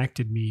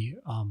disconnected me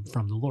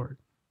from the Lord?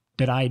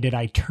 Did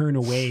I turn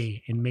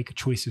away and make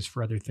choices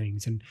for other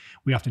things? And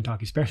we often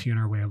talk, especially in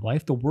our way of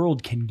life, the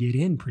world can get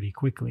in pretty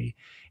quickly.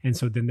 And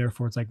so then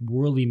therefore it's like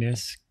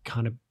worldliness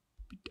kind of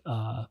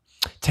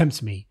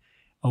tempts me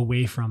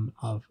away from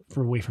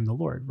the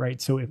Lord,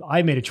 right? So if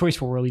I made a choice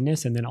for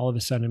worldliness and then all of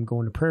a sudden I'm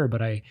going to prayer,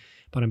 but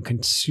I'm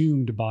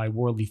consumed by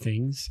worldly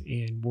things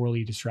and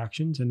worldly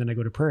distractions, and then I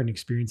go to prayer and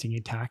experiencing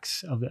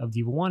attacks of the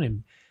evil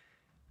one,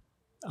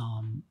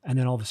 and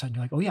then all of a sudden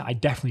you're like, oh yeah, I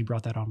definitely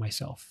brought that on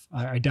myself.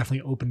 I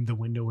definitely opened the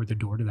window or the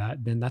door to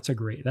that. Then that's a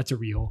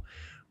real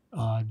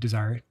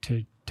desire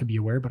to be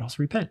aware, but also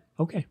repent.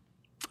 Okay,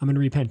 I'm going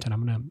to repent, and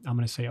I'm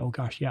going to say, oh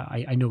gosh, yeah,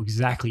 I know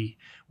exactly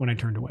when I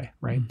turned away,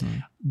 right?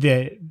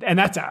 Mm-hmm. And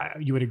that's,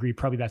 you would agree,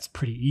 probably that's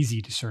pretty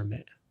easy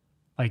discernment.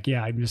 Like,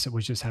 yeah, I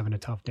was just having a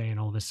tough day, and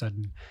all of a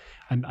sudden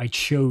I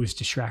chose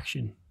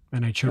distraction,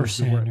 and I chose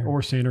sin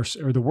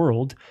or the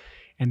world.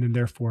 And then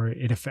therefore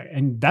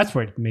and that's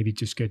what maybe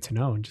just good to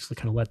know, and just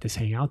kind of let this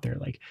hang out there.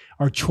 Like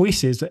our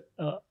choices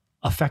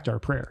affect our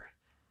prayer.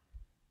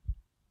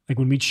 Like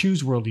when we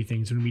choose worldly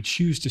things, when we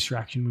choose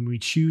distraction, when we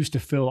choose to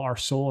fill our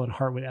soul and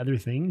heart with other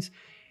things,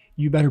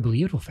 you better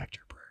believe it'll affect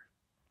your prayer.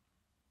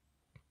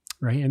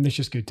 Right. And it's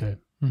just good to,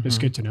 it's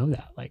good to know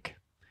that, like,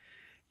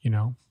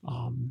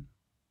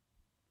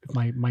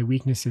 my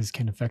weaknesses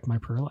can affect my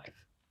prayer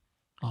life.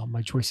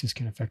 My choices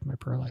can affect my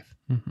prayer life.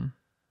 Mm-hmm.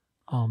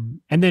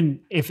 And then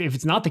if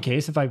it's not the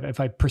case, if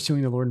I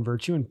pursuing the Lord in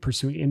virtue and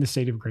pursuing in the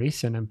state of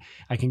grace, and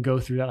I can go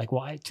through that, like,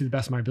 well, to the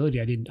best of my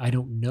ability, I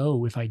don't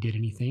know if I did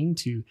anything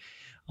to,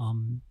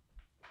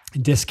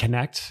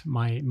 disconnect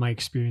my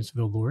experience with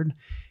the Lord.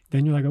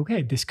 Then you're like,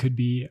 okay, this could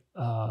be,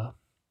 God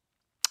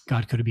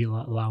could be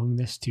allowing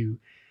this to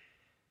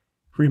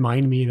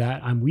remind me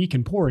that I'm weak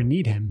and poor and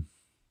need him.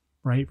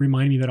 Right?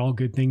 Remind me that all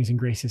good things and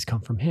graces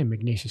come from him.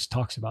 Ignatius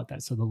talks about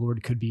that. So the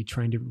Lord could be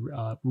trying to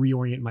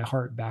reorient my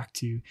heart back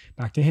to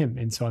him.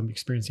 And so I'm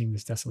experiencing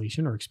this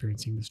desolation or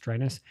experiencing this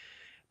dryness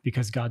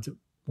because God's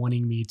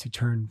wanting me to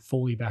turn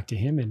fully back to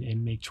him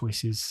and make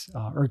choices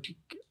or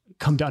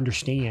come to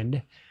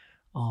understand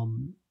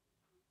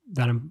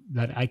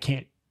that I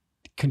can't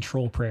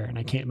control prayer and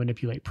I can't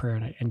manipulate prayer,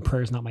 and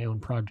prayer is not my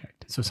own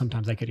project. So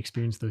sometimes I could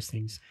experience those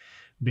things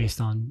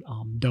based on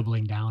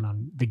doubling down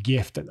on the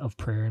gift of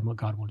prayer and what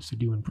God wants to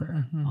do in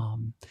prayer.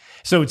 Mm-hmm.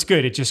 So it's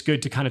good. It's just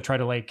good to kind of try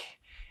to, like,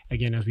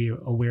 again, as we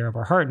are aware of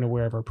our heart and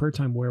aware of our prayer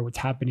time, aware of what's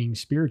happening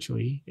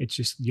spiritually, it's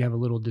just, you have a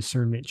little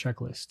discernment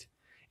checklist.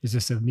 Is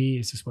this of me?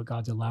 Is this what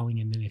God's allowing?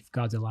 And then if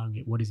God's allowing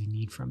it, what does he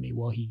need from me?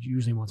 Well, he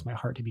usually wants my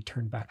heart to be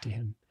turned back to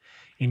him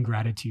in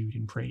gratitude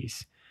and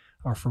praise,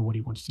 or for what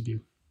he wants to do.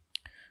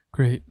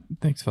 Great.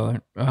 Thanks,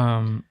 Father.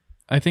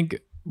 I think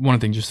one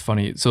thing just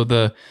funny.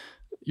 So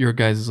your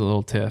guys'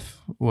 little tiff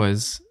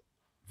was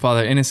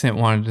Father Innocent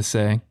wanted to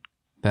say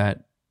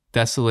that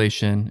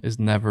desolation is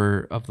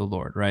never of the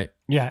Lord, right?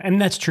 Yeah,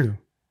 and that's true.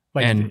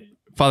 And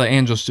Father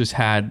Angelos just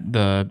had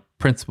the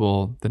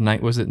principle,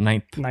 ninth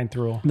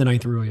rule? The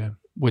ninth rule, yeah.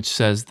 Which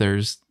says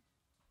there's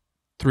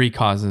 3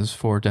 causes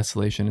for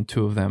desolation, and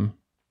 2 of them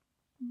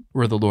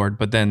were the Lord.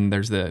 But then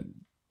there's the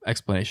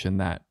explanation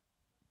that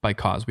by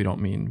cause we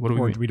don't mean, what do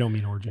we mean? We don't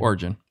mean origin.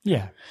 Origin.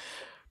 Yeah.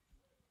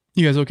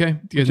 You guys okay?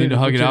 Do you guys need to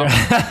hug it out?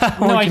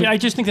 No, I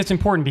just think that's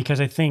important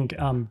because I think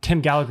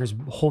Tim Gallagher's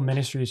whole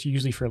ministry is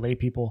usually for lay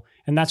people.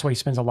 And that's why he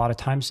spends a lot of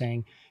time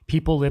saying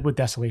people live with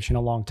desolation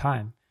a long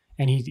time.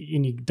 And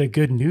the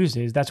good news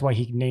is that's why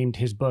he named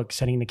his book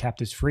Setting the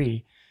Captives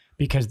Free,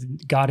 because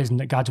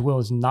God's will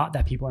is not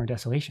that people are in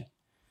desolation.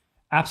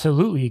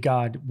 Absolutely,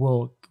 God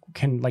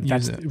can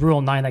that's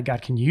rule 9, that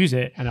God can use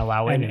it and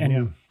allow it.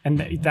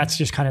 And that's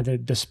just kind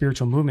of the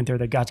spiritual movement there,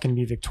 that God's going to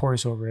be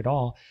victorious over it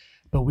all.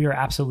 But we are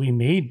absolutely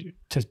made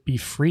to be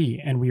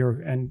free,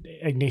 and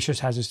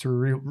Ignatius has his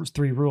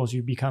 3 rules.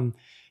 You become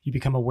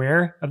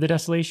aware of the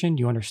desolation,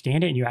 you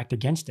understand it, and you act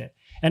against it.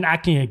 And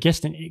acting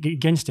against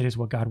it is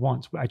what God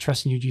wants. I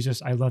trust in you,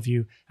 Jesus. I love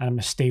you, and I'm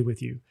going to stay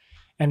with you.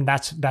 And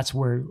that's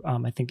where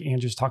I think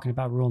Andrew's talking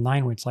about rule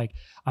 9, where it's like,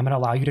 I'm going to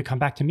allow you to come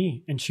back to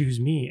me and choose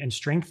me and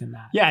strengthen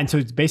that. Yeah. And so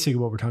it's basically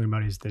what we're talking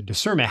about is the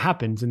discernment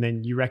happens, and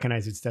then you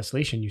recognize it's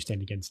desolation, you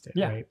stand against it.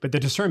 Yeah. Right. But the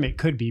discernment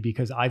could be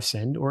because I've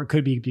sinned, or it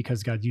could be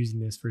because God's using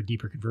this for a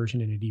deeper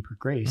conversion and a deeper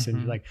grace. And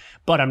you're like,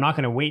 but I'm not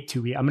going to wait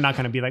I'm not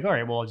going to be like, all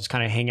right, well, I'll just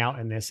kind of hang out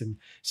in this and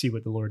see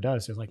what the Lord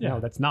does. So it's like,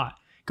 no, that's not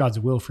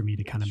God's will for me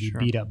to kind of be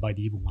beat up by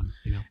the evil one,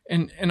 you know?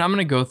 And I'm going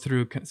to go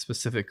through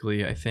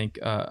specifically, I think,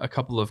 a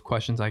couple of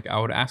questions I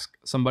would ask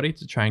somebody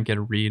to try and get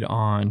a read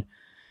on.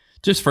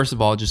 Just first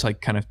of all, just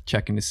like kind of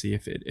checking to see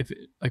if it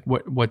like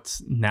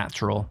what's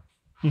natural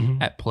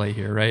at play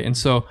here, right? And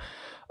so,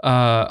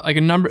 like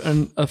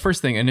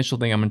initial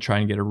thing I'm going to try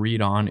and get a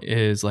read on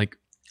is like,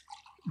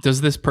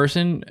 does this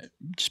person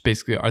just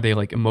basically, are they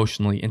like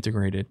emotionally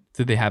integrated?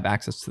 Do they have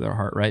access to their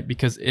heart, right?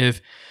 Because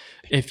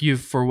if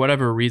you've, for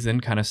whatever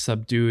reason, kind of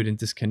subdued and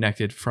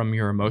disconnected from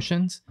your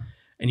emotions,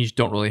 and you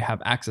don't really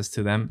have access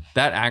to them,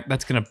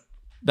 that's gonna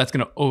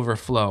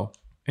overflow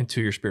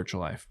into your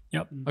spiritual life.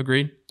 Yep.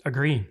 Agreed.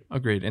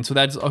 And so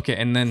that's okay.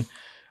 And then,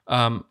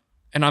 and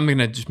I'm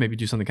gonna just maybe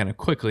do something kind of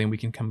quickly, and we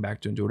can come back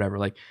to and do whatever.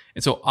 Like,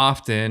 and so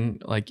often,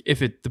 like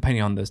if it,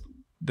 depending on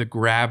the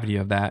gravity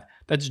of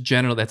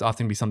that's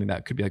often be something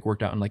that could be like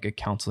worked out in like a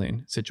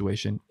counseling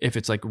situation. If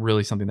it's like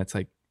really something that's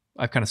like,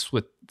 I've kind of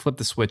flipped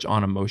the switch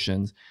on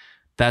emotions,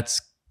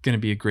 that's going to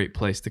be a great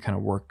place to kind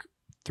of work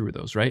through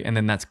those, right? And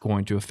then that's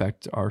going to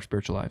affect our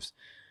spiritual lives.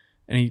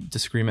 Any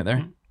disagreement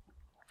there?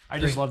 I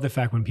just love the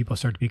fact when people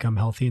start to become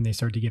healthy and they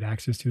start to get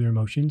access to their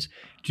emotions,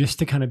 just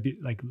to kind of be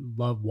like,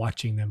 love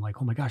watching them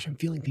like, oh my gosh, I'm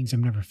feeling things I've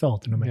never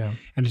felt. And and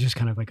it's just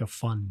kind of like a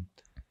fun,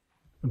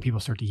 when people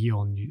start to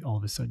heal and all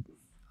of a sudden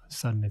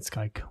it's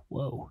like,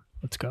 whoa,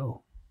 let's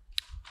go.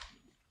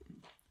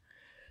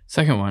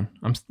 Second one,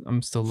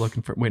 I'm still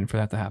waiting for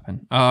that to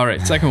happen. All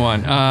right, second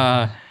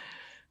one.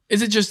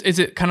 Is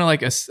it kind of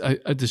like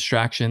a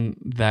distraction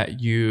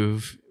that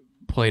you've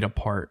played a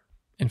part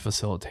in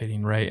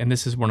facilitating, right? And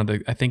this is one of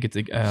I think it's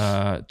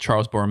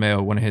Charles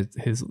Borromeo, one of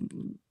his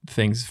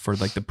things for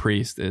like the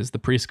priest is the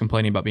priest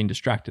complaining about being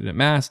distracted at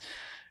mass.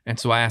 And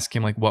so I asked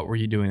him like, what were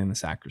you doing in the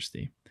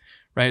sacristy?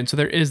 Right. And so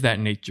there is that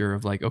nature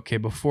of like, okay,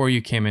 before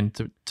you came in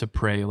to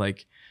pray,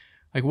 like,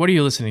 what are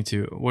you listening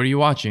to? What are you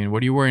watching?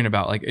 What are you worrying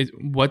about? Like,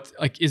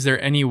 is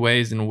there any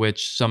ways in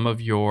which some of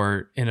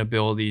your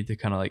inability to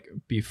kind of like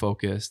be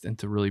focused and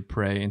to really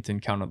pray and to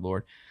encounter the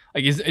Lord,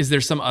 like, is there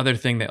some other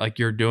thing that like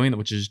you're doing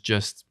which is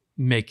just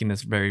making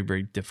this very,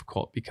 very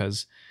difficult?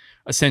 Because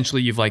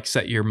essentially you've like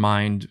set your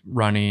mind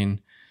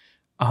running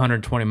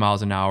 120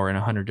 miles an hour in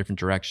 100 different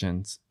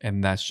directions,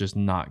 and that's just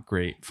not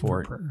great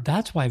for it.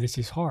 That's why this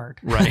is hard.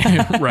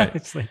 Right. Right.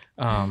 It's like,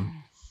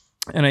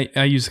 and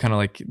I use kind of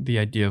like the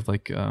idea of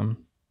like,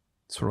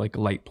 sort of like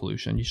light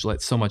pollution. You should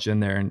let so much in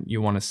there, and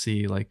you want to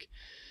see like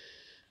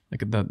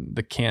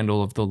the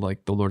candle of the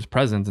Lord's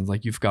presence. And it's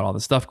like, you've got all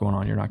this stuff going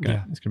on. You're not going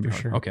to, it's going to be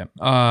hard. Sure. Okay.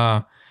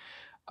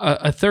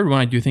 A third one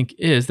I do think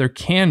is there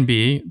can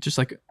be just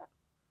like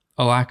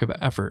a lack of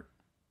effort.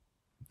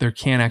 There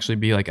can actually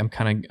be like,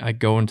 I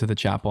go into the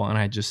chapel and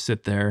I just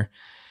sit there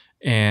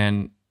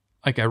and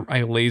like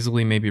I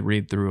lazily maybe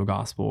read through a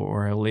gospel,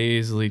 or I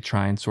lazily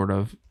try and sort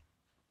of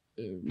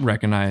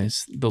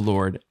recognize the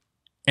Lord,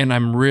 and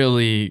I'm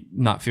really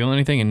not feeling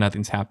anything and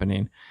nothing's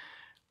happening.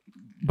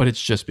 But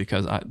it's just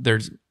because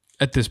there's,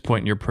 at this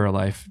point in your prayer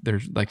life,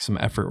 there's like some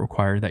effort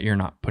required that you're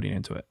not putting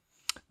into it.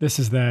 This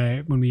is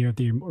when we are at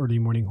the early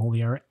morning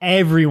holy hour,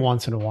 every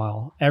once in a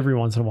while,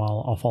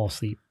 I'll fall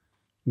asleep.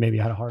 Maybe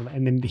I had a hard,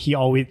 and then he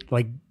always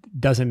like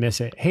doesn't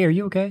miss it. Hey, are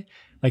you okay?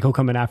 Like he'll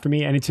come in after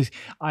me, and it's just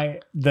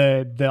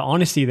the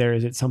honesty there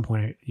is at some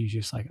point he's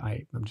just like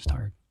I'm just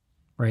tired,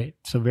 right?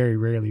 So very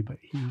rarely, but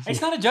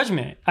it's not a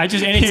judgment. And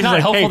it's not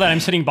like, helpful hey. that I'm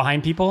sitting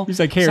behind people. He's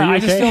like, hey, So are you I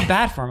just okay? feel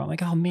bad for him. I'm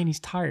like, oh man, he's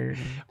tired.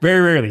 Very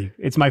rarely.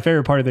 It's my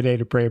favorite part of the day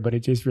to pray, but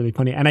it's just really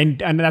funny, and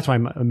that's why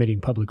I'm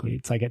admitting publicly.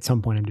 It's like at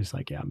some point I'm just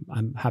like, yeah,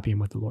 I'm happy I'm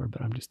with the Lord,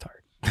 but I'm just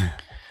tired.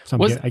 So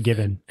I give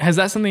in. Has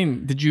that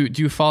something? Do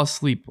you fall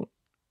asleep?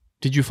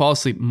 Did you fall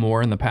asleep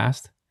more in the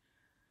past?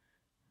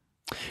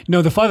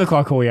 No, the 5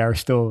 o'clock holy hour is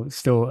still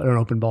an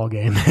open ball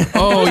game.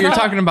 Oh, you're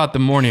talking about the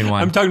morning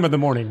one. I'm talking about the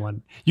morning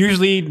one.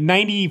 Usually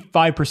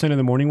 95% of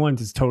the morning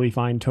ones is totally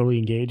fine, totally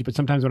engaged. But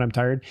sometimes when I'm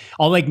tired,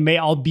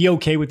 I'll be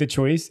okay with the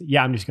choice.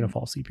 Yeah, I'm just gonna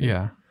fall asleep here.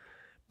 Yeah.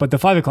 But the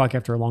 5 o'clock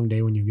after a long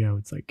day when you go,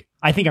 it's like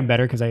I think I'm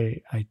better because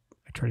I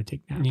try to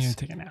take naps. Yeah,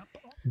 take a nap.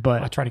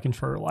 But I try to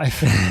confer life.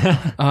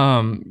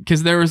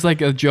 Because there was like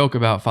a joke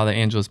about Father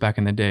Angelus back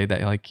in the day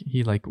that like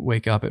he like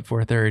wake up at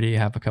 4:30,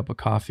 have a cup of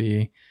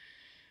coffee,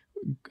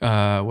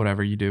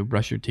 whatever you do,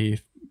 brush your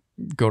teeth,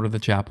 go to the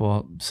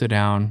chapel, sit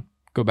down,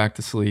 go back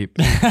to sleep,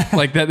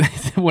 like that,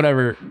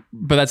 whatever.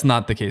 But that's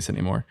not the case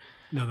anymore.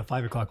 no, the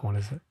 5 o'clock one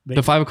is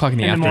The 5 o'clock in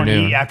the afternoon,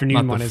 morning, the afternoon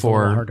not one the is a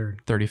little harder.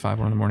 4:35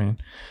 one in the morning.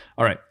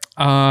 All right.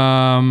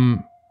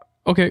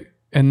 Okay,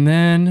 and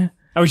then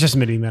I was just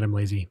admitting that I'm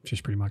lazy,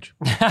 just pretty much.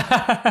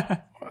 I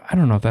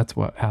don't know if that's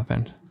what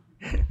happened.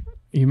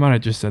 You might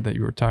have just said that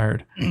you were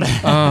tired.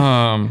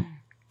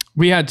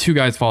 We had 2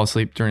 guys fall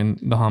asleep during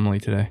the homily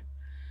today.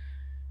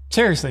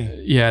 Seriously.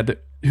 Yeah,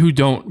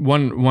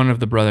 one of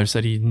the brothers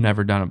said he'd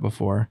never done it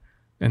before,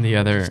 and the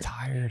other He's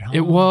tired, huh?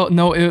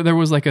 there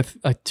was like a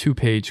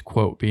 2-page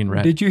quote being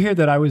read. Did you hear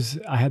that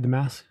I had the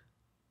mass?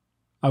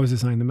 I was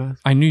assigned the mass,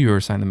 I knew you were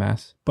assigned the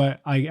mass.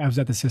 but I was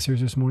at the sisters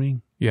this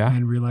morning Yeah.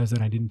 and realized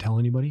that I didn't tell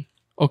anybody.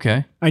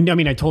 Okay. I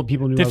mean, I told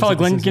people. Did Father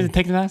Glenn get to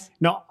take the mass?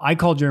 No, I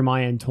called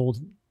Jeremiah and told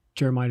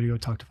Jeremiah to go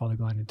talk to Father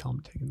Glenn and tell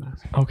him to take the mass.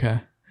 Okay.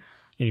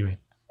 Anyway,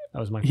 that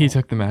was my He fault.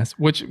 took the mass,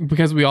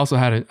 because we also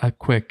had a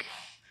quick.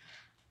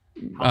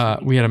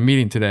 We had a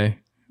meeting today,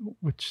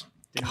 which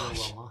Didn't go well,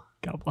 huh?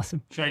 God bless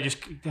him. Should I just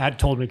had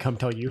told him to come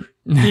tell you?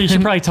 You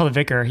should probably tell the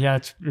vicar. Yeah,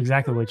 that's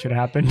exactly what should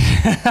happen.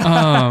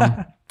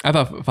 I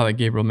thought Father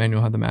Gabriel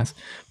Manuel had the mass,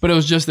 but there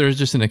was just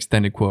an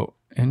extended quote,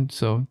 and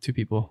so 2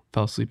 people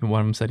fell asleep, and one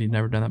of them said he'd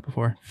never done that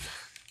before,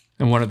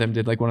 and one of them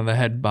did like one of the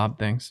head bob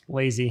things.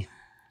 Lazy.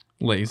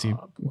 Lazy. It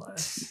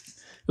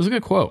was a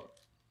good quote.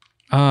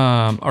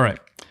 All right.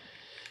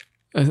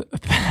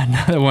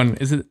 Another one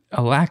is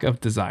a lack of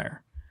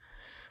desire,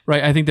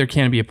 right? I think there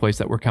can be a place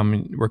that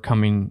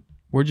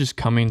we're just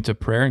coming to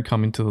prayer and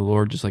coming to the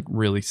Lord just like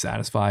really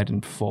satisfied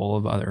and full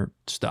of other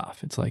stuff.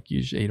 It's like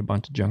you just ate a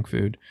bunch of junk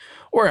food,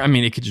 or I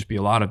mean, it could just be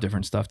a lot of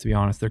different stuff. To be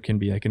honest, there can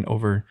be like an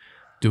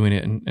overdoing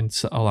it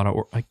and a lot of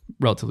like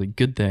relatively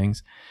good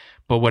things,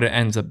 but what it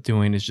ends up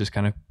doing is just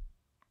kind of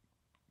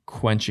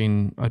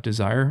quenching a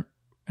desire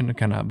and a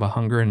kind of a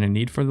hunger and a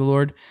need for the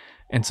Lord.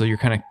 And so you're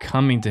kind of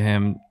coming to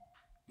him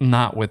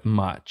not with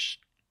much,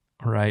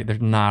 right?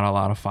 There's not a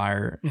lot of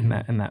fire in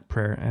that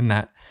prayer, and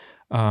that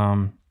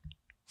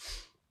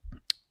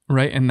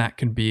right, and that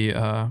can be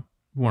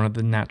one of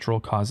the natural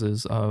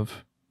causes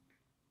of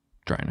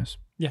dryness.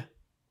 Yeah.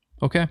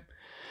 Okay.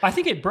 I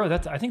think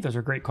those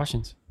are great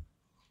questions.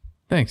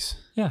 Thanks.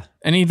 Yeah.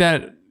 Any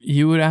that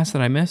you would ask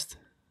that I missed?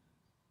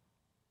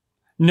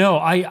 No,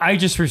 I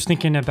just was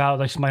thinking about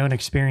like my own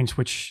experience,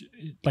 which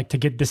like to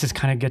get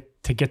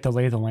the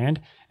lay of the land.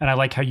 And I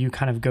like how you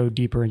kind of go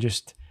deeper and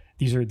just,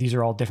 these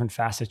are all different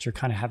facets. You're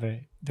kind of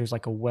there's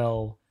like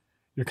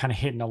you're kind of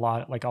hitting a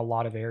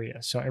lot of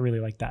areas. So I really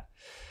like that.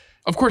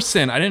 Of course,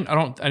 sin. I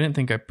didn't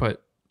think I put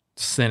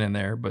sin in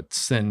there, but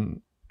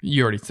sin,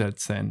 you already said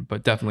sin,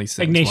 but definitely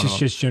sin. Ignatius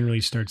just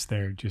generally starts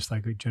there, just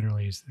like it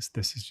generally is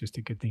this is just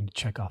a good thing to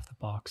check off the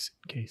box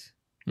in case.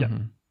 Yeah.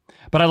 Mm-hmm.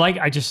 But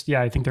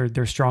I think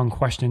they're strong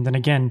questions. And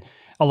again,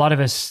 a lot of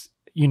us,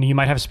 you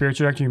might have a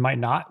spiritual director, you might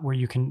not, where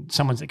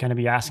someone's going to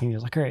be asking you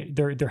like, all right,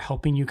 they're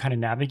helping you kind of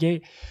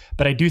navigate.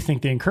 But I do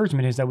think the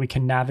encouragement is that we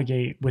can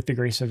navigate with the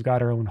grace of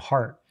God, our own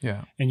heart.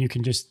 Yeah. And you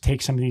can just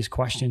take some of these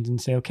questions and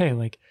say, okay,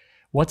 like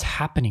what's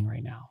happening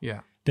right now?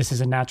 Yeah. This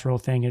is a natural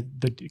thing.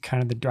 The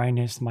kind of the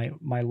dryness, my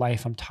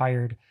life, I'm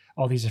tired,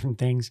 all these different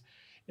things.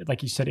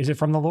 Like you said, is it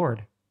from the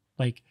Lord?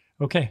 Like,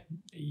 okay,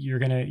 you're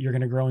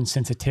gonna grow in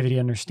sensitivity,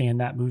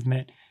 understand that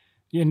movement.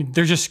 And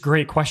they're just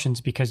great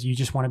questions because you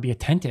just want to be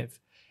attentive,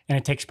 and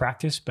it takes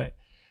practice, but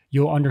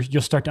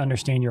you'll start to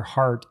understand your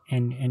heart,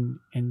 and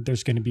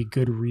there's going to be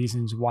good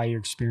reasons why you're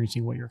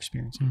experiencing what you're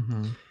experiencing.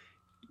 Mm-hmm.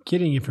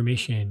 Getting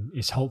information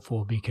is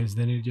helpful because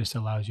then it just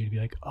allows you to be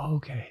like, oh,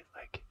 okay,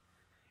 like,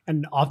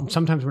 and often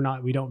sometimes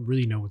we don't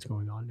really know what's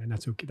going on, and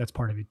that's okay. That's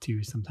part of it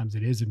too. Sometimes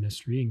it is a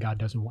mystery, and God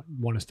doesn't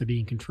want us to be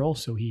in control,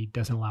 so He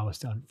doesn't allow us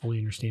to fully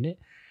understand it.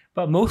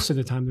 But most of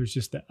the time, there's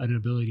just an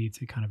ability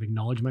to kind of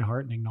acknowledge my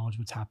heart and acknowledge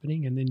what's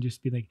happening, and then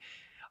just be like,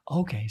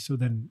 okay, so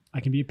then I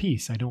can be at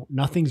peace.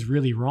 Nothing's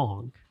really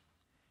wrong,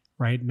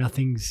 right?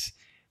 Nothing's,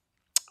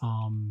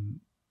 I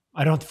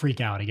don't have to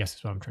freak out, I guess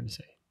is what I'm trying to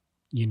say.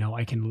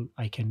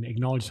 I can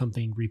acknowledge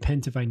something,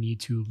 repent if I need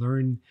to,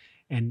 learn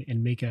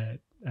and make a,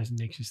 as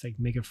Nick's just like,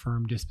 make a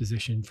firm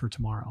disposition for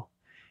tomorrow,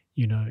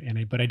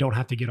 but I don't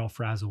have to get all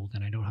frazzled,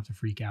 and I don't have to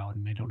freak out,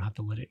 and I don't have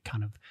to let it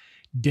kind of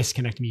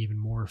disconnect me even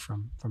more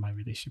from my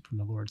relationship from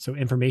the Lord. So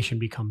information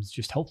becomes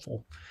just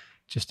helpful,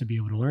 just to be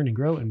able to learn and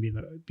grow and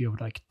be able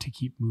to like to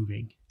keep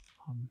moving,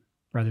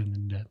 rather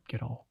than to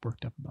get all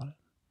worked up about it.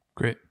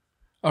 Great.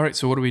 All right.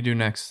 So what do we do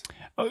next?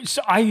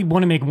 So I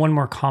want to make one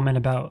more comment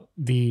about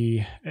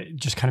the,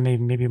 just kind of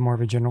maybe more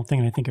of a general thing.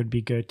 And I think it would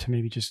be good to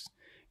maybe just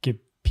give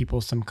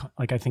people some,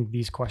 like, I think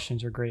these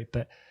questions are great,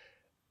 but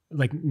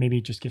like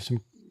maybe just give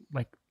some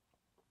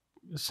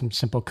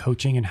simple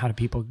coaching and how do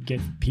people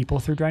get people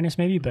through dryness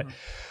maybe. But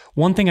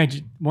one thing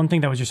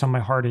that was just on my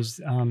heart is,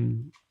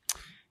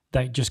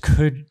 that just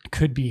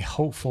could be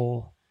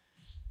helpful,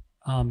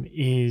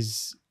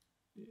 is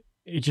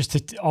it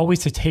just always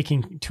to take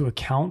into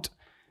account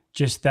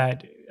just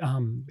that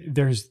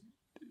there's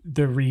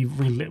the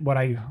what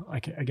I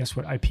guess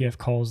what IPF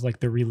calls like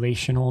the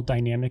relational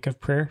dynamic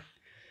of prayer,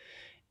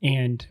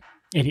 and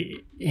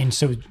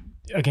so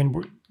again,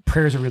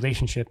 prayer is a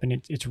relationship,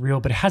 and it's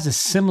real, but it has a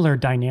similar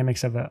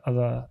dynamics of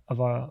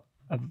a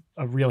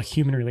real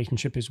human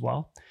relationship as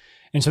well.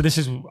 And so this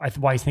is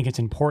why I think it's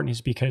important,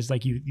 is because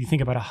like you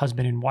think about a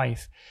husband and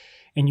wife,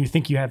 and you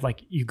think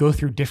you go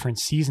through different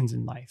seasons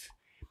in life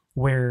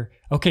where,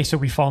 okay, so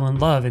we fall in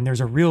love and there's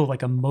a real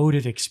like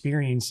emotive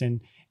experience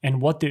and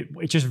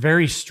it's just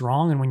very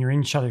strong. And when you're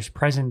in each other's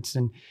presence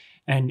and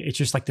it's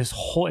just like this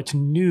whole, it's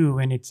new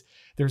and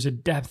there's a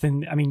depth.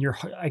 And I mean,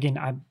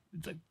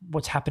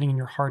 what's happening in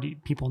your heart,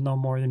 people know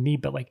more than me,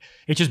 but like,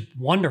 it's just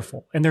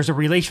wonderful. And there's a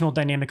relational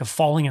dynamic of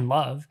falling in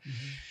love.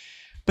 Mm-hmm.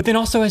 But then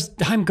also as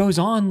time goes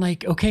on,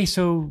 like, okay,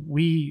 so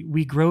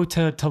we grow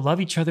to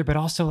love each other, but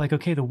also like,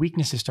 okay, the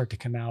weaknesses start to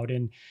come out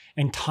and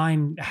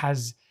time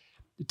has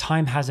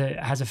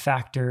a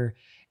factor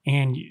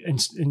and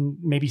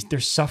maybe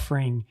there's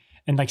suffering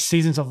and like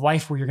seasons of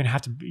life where you're going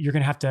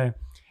to have to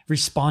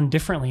respond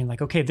differently. And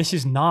like, okay, this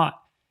is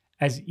not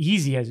as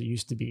easy as it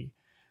used to be.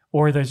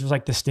 Or there's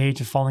like the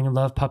stage of falling in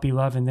love, puppy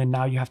love. And then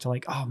now you have to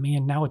like, oh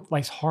man, now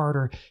life's hard,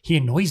 or he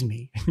annoys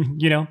me,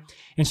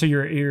 And so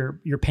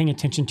you're paying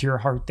attention to your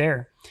heart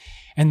there.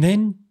 And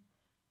then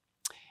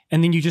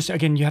you just,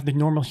 again, you have the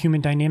normal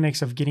human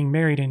dynamics of getting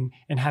married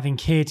and having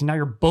kids. And now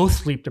you're both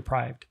sleep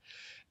deprived.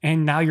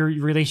 And now your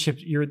relationship,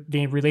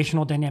 the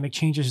relational dynamic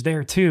changes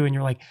there too. And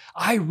you're like,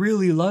 I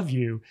really love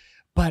you,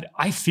 but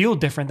I feel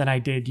different than I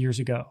did years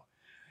ago.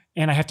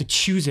 And I have to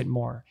choose it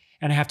more.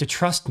 And I have to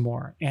trust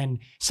more. And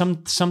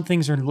some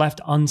things are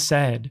left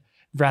unsaid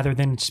rather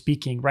than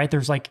speaking, right?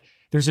 There's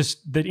this,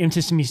 the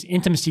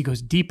intimacy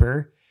goes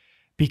deeper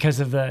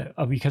because of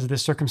the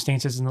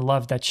circumstances and the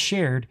love that's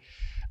shared.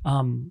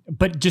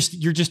 But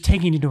you're just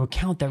taking into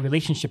account that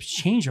relationships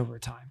change over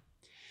time.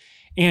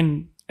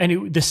 And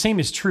the same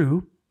is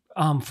true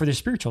for the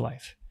spiritual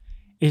life,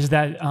 is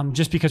that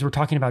just because we're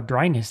talking about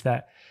dryness,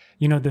 that,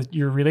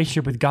 your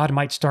relationship with God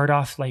might start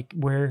off like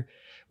where,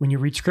 when you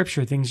read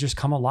scripture, things just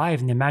come alive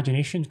and the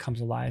imagination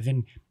comes alive.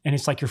 And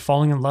it's like you're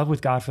falling in love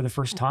with God for the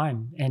first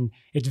time. And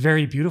it's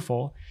very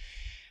beautiful.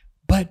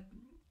 But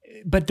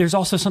there's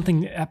also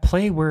something at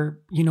play where,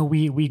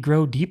 we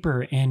grow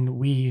deeper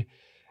and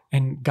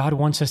God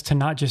wants us to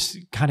not just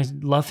kind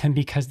of love him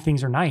because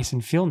things are nice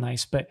and feel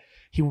nice, but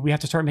we have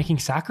to start making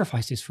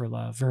sacrifices for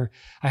love, or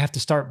I have to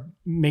start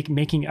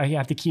I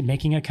have to keep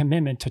making a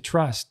commitment to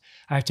trust.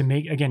 I have to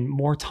make, again,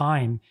 more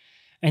time,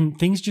 and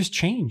things just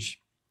change.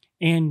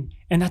 And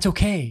that's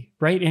okay,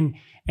 right?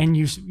 And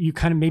you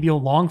kind of, maybe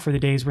you'll long for the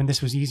days when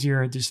this was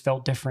easier, it just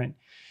felt different.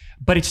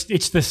 But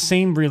it's the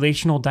same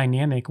relational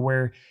dynamic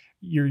where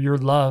your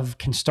love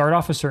can start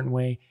off a certain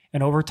way,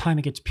 and over time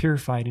it gets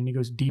purified and it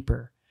goes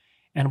deeper.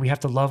 And we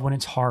have to love when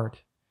it's hard.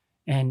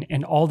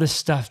 And all this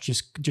stuff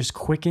just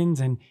quickens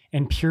and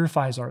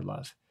purifies our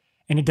love.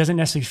 And it doesn't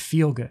necessarily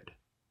feel good.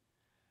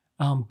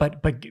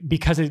 But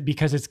because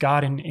it's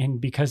God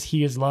and because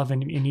he is love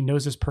and he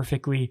knows us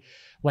perfectly,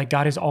 like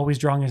God is always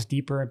drawing us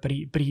deeper,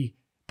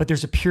 but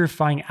there's a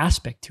purifying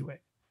aspect to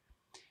it.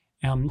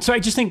 So I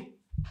just think,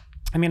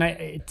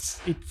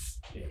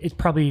 it's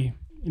probably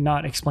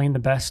not explained the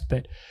best,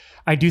 but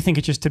I do think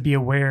it's just to be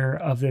aware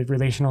of the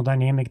relational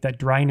dynamic that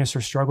dryness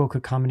or struggle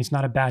could come, and it's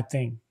not a bad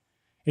thing.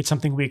 It's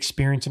something we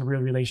experience in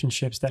real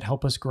relationships that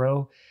help us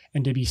grow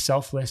and to be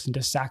selfless and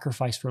to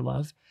sacrifice for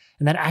love.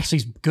 And that actually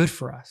is good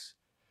for us.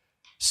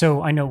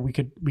 So I know we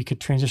could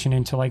transition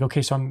into like,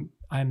 okay, so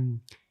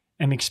I'm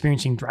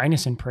experiencing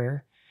dryness in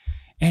prayer,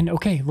 and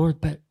okay,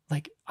 Lord, but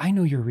like, I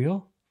know you're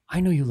real. I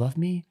know you love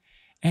me.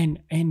 And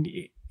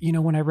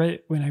when I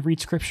read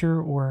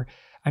scripture or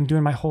I'm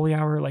doing my holy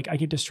hour, like I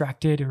get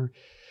distracted or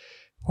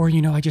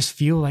I just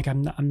feel like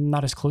I'm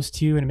not as close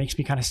to you, and it makes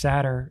me kind of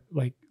sad, or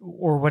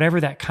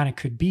whatever that kind of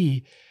could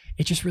be.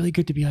 It's just really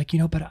good to be like,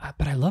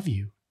 but I love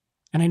you,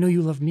 and I know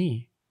you love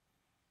me,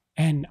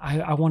 and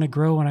I want to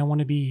grow, and I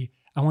want to be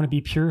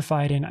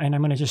purified, and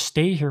I'm going to just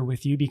stay here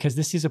with you, because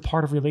this is a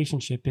part of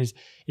relationship is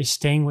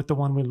staying with the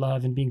one we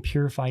love and being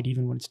purified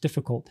even when it's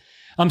difficult.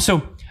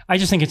 So I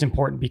just think it's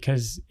important,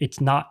 because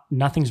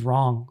nothing's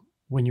wrong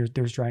when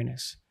there's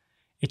dryness.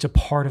 it's a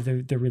part of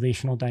the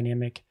relational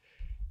dynamic.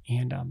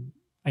 And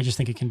I just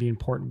think it can be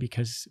important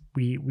because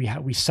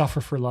we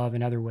suffer for love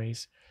in other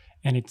ways,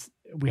 and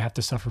we have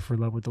to suffer for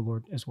love with the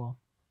Lord as well.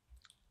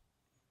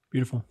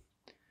 Beautiful.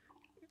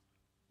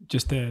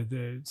 Just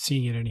the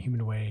seeing it in a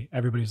human way.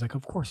 Everybody's like,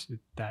 of course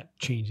that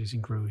changes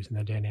and grows, and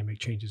that dynamic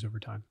changes over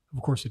time.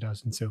 Of course it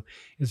does. And so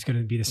it's going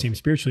to be the same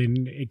spiritually,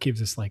 and it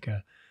gives us like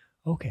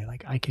okay,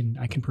 like I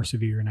can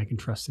persevere and I can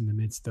trust in the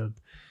midst of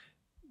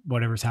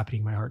whatever's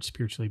happening in my heart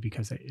spiritually,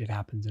 because it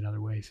happens in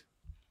other ways.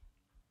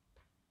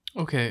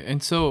 Okay.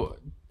 And so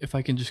if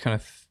I can just kind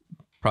of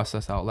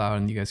process out loud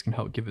and you guys can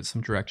help give it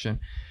some direction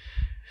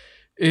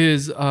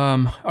is,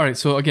 all right.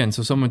 So again,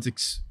 so someone's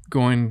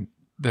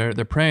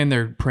they're praying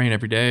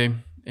every day.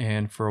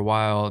 And for a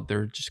while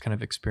they're just kind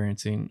of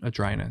experiencing a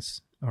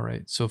dryness. All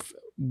right. So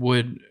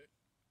would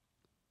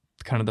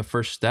kind of the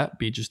first step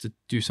be just to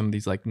do some of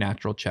these like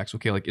natural checks?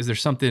 Okay. Like, is there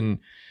something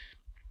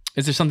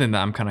that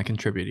I'm kind of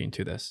contributing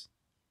to this?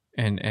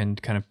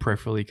 And kind of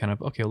prayerfully kind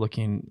of, okay,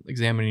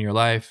 examining your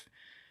life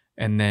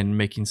and then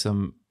making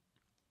some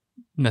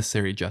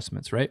necessary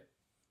adjustments, right?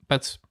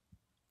 That's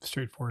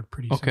straightforward.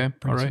 Pretty okay.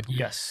 Pretty all right. simple.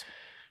 Yes.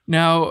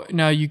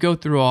 Now you go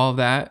through all of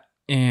that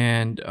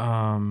and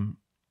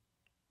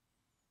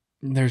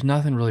there's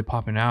nothing really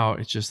popping out.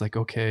 It's just like,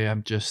 okay,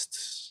 I'm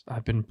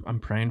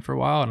praying for a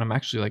while and I'm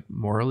actually like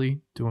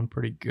morally doing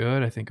pretty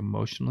good. I think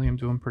emotionally I'm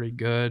doing pretty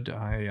good.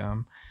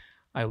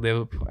 I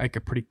live like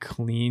a pretty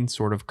clean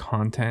sort of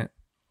content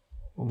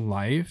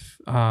life.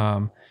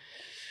 But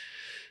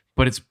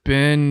it's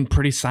been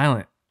pretty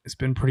silent.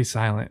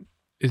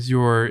 Is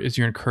your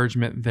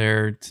encouragement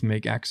there to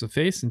make acts of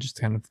faith and just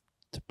kind of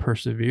to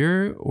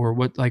persevere, or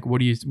what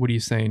are you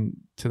saying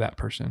to that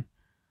person?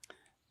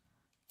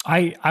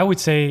 I would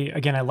say,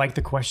 again, I like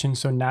the question.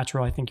 So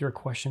natural. I think your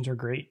questions are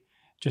great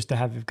just to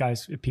have,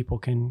 if people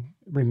can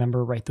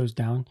remember, write those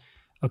down.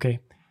 Okay.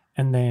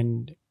 And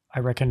then I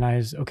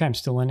recognize, okay, I'm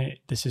still in it.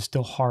 This is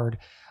still hard.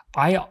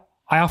 I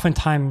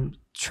oftentimes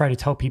try to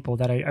tell people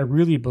that I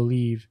really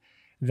believe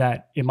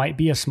that it might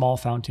be a small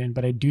fountain,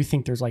 but I do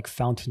think there's like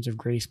fountains of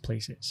grace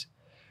places,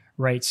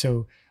 right?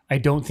 So I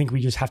don't think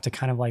we just have to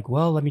kind of like,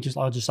 well,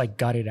 I'll just like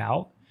gut it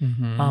out.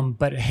 Mm-hmm.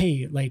 But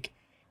hey, like,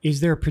 is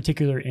there a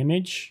particular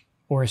image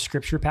or a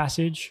scripture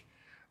passage,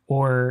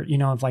 or,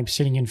 if I'm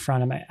sitting in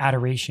front of my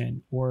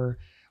adoration or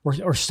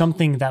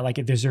something that like,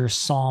 is there a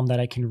psalm that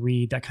I can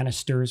read that kind of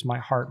stirs my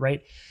heart,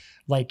 right?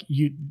 Like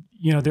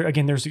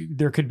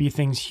there could be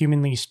things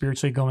humanly,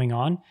 spiritually going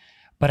on,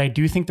 but I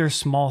do think there's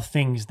small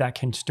things that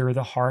can stir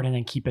the heart and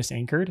then keep us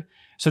anchored.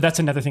 So that's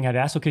another thing I'd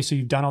ask. Okay, so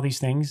you've done all these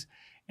things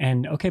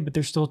and okay, but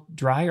they're still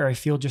dry, or I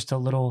feel just a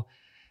little,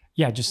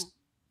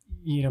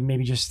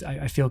 maybe just,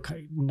 I feel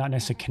not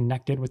necessarily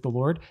connected with the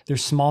Lord.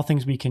 There's small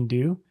things we can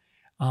do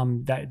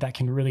that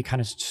can really kind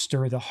of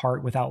stir the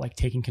heart without like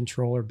taking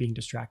control or being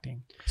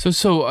distracting.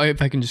 So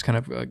if I can just kind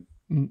of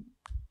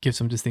give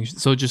some distinction.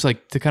 So just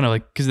like to kind of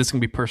like, because this can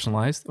be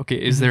personalized. Okay,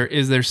 is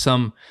there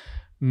some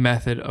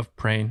method of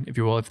praying, if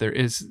you will? If there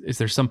is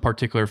there some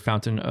particular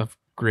fountain of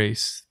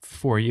grace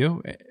for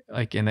you,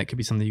 like, and that could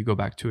be something you go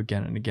back to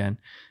again and again,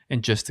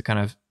 and just to kind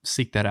of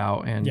seek that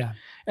out. And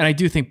I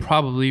do think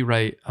probably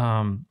right.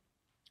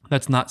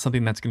 That's not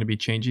something that's going to be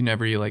changing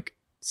every like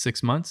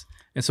 6 months.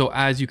 And so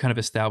as you kind of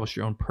establish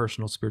your own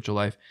personal spiritual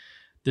life,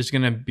 there's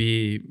going to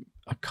be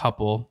a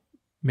couple,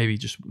 maybe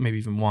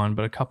even one,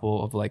 but a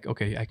couple of like,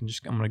 okay, I'm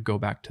going to go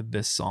back to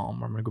this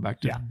psalm, or I'm going to go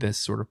back to this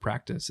sort of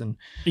practice. And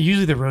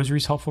usually the rosary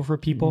is helpful for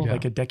people,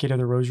 like a decade of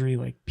the rosary,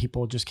 like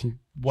people just can,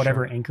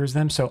 whatever anchors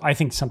them. So I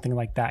think something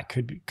like that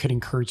could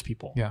encourage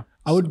people. Yeah.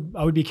 I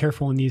would be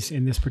careful in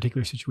this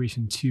particular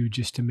situation too,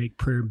 just to make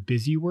prayer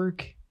busy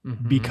work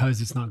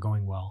because it's not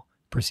going well.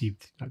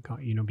 Perceived,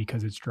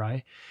 because it's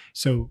dry.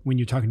 So when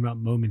you're talking about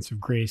moments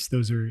of grace,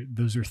 those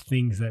are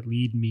things that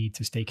lead me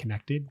to stay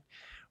connected.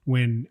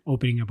 When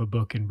opening up a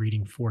book and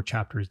reading 4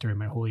 chapters during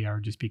my holy hour,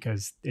 just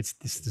because this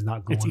is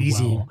not going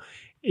well,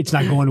 it's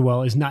not going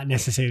well, is not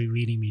necessarily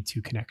leading me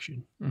to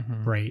connection,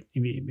 right?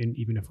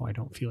 Even if I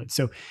don't feel it.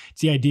 So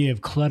it's the idea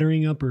of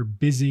cluttering up or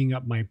busying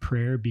up my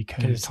prayer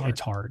because it's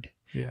hard.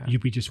 Yeah.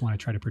 We just want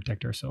to try to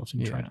protect ourselves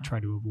and try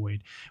to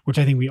avoid, which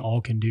I think we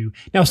all can do.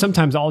 Now,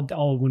 sometimes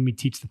when we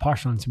teach the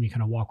postulants and we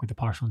kind of walk with the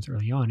postulants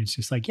early on, it's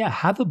just like,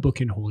 have a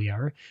book in holy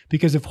hour,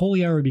 because if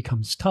holy hour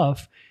becomes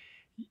tough,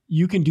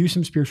 you can do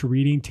some spiritual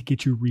reading to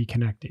get you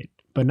reconnected,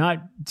 but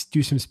not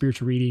do some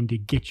spiritual reading to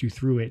get you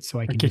through it so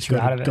I can get you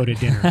out of it. Go to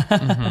dinner.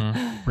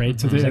 Right.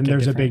 So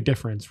there's a big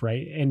difference,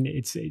 right? And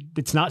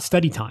it's not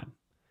study time.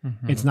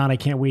 It's not, I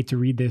can't wait to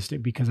read this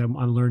because I'm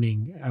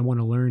learning. I want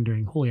to learn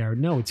during holy hour.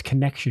 No, it's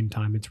connection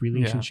time. It's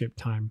relationship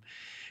time.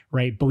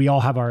 Right. But we all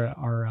have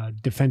our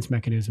defense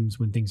mechanisms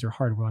when things are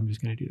hard. Well, I'm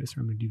just going to do this, or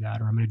I'm going to do that,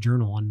 or I'm going to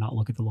journal and not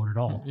look at the Lord at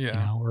all,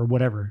 or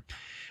whatever.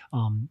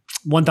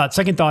 One thought.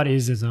 Second thought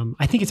is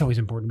I think it's always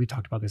important. We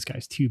talked about this,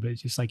 guys, too, but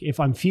it's just like, if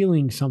I'm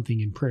feeling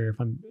something in prayer,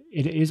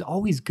 it is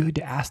always good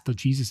to ask the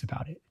Jesus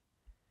about it.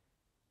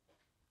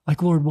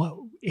 Like, Lord, what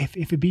if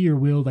it be your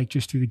will, like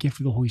just through the gift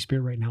of the Holy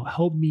Spirit right now,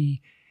 help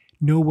me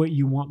know what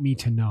you want me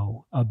to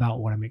know about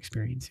what I'm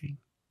experiencing.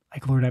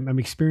 Like, Lord, I'm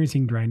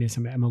experiencing dryness.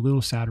 I'm a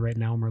little sad right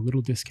now. I'm a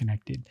little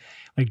disconnected.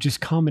 Like, just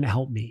come and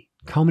help me.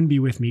 Come and be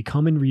with me.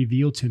 Come and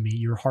reveal to me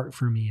your heart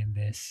for me in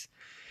this.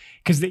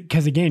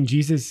 Because again,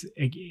 Jesus,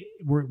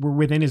 we're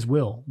within his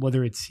will,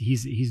 whether it's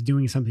he's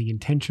doing something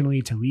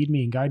intentionally to lead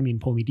me and guide me and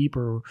pull me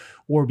deeper,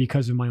 or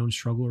because of my own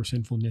struggle or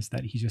sinfulness,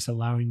 that he's just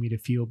allowing me to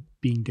feel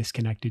being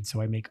disconnected.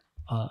 So I make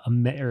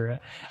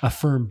a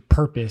firm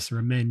purpose or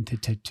amend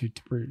to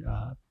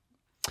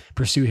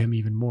pursue him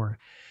even more.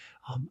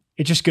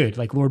 It's just good.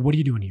 Like, Lord, what are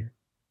you doing here?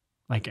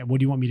 Like, what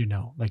do you want me to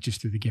know? Like,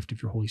 just through the gift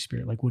of your Holy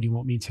Spirit, like, what do you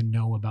want me to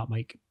know about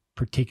my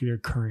particular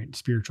current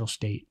spiritual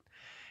state?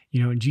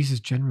 You know, and Jesus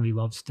generally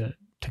loves to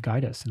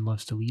guide us and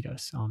loves to lead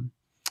us.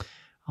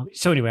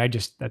 So anyway, I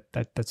just,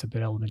 that's a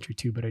bit elementary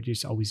too, but it's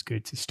just always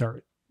good to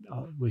start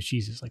with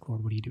Jesus. Like,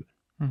 Lord, what are you doing?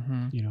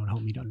 Mm-hmm. You know, and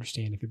help me to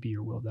understand, if it be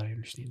your will, that I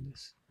understand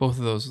this. Both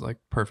of those, like,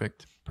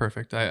 perfect.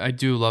 I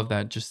do love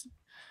that. Just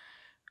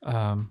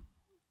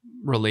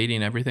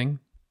relating everything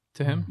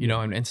to him, you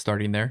know, and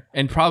starting there,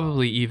 and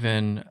probably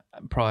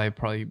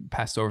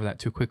passed over that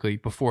too quickly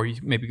before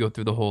you maybe go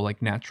through the whole like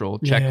natural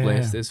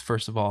checklist. Is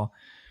first of all,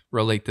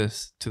 relate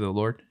this to the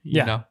Lord.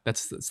 You know,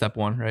 that's step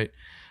one, right?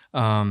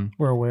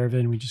 We're aware of it,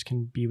 and we just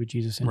can be with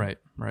Jesus in it.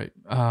 Right.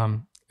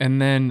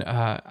 And then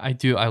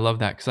I love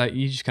that, because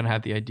you just kind of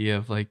have the idea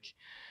of, like,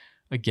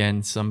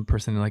 again, some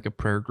person in like a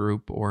prayer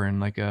group or in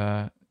like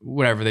a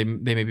whatever, they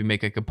maybe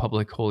make like a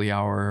public holy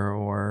hour,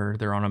 or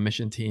they're on a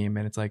mission team,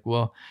 and it's like,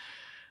 well,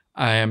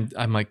 I'm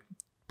like,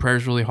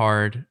 prayer's really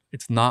hard.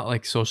 It's not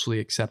like socially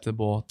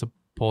acceptable to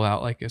pull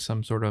out like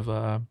some sort of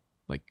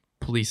like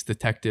police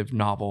detective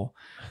novel,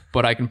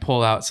 but I can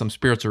pull out some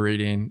spiritual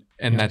reading,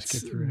 and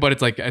but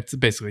it's like, it's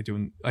basically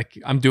doing, like,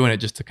 I'm doing it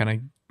just to kind of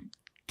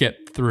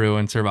get through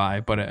and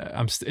survive, but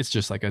it's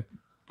just like a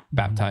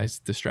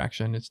baptized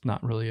distraction. It's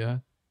not really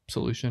a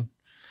solution.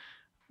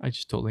 I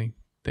just totally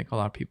think a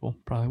lot of people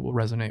probably will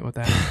resonate with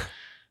that.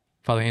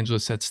 Father Angela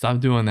said,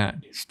 stop doing that.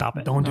 Stop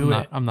it. Don't do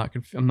it. I'm not,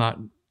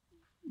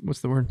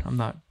 what's the word?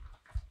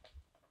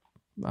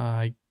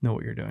 I know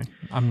what you're doing.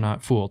 I'm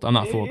not fooled.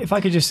 If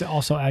I could just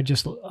also add,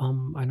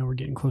 I know we're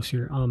getting close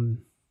here.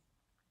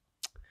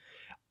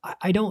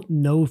 I don't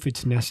know if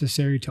it's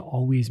necessary to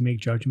always make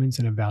judgments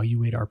and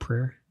evaluate our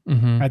prayer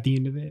at the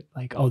end of it.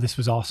 Like, oh, this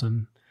was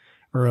awesome,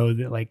 or oh,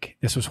 like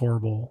this was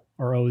horrible,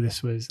 or oh,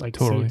 this was like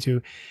totally. So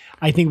too.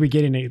 I think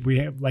we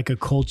have like a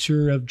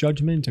culture of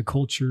judgment, a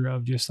culture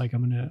of just like,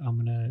 I'm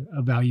gonna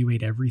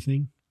evaluate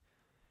everything.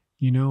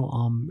 You know,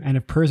 and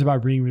if prayer is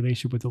about bringing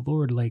relationship with the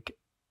Lord, like,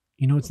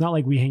 you know, it's not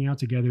like we hang out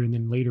together and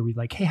then later we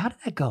like, hey, how did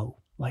that go?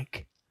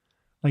 Like,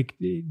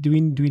 do we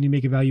need to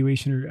make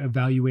evaluation or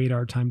evaluate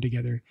our time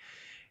together?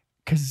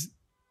 Because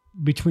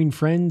between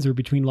friends or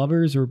between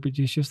lovers, or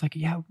it's just like,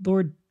 yeah,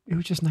 Lord, it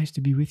was just nice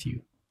to be with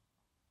you,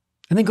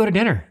 and then go to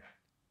dinner,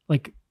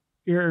 like,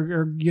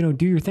 or you know,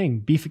 do your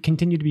thing.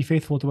 Continue to be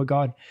faithful to what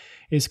God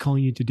is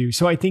calling you to do.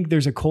 So I think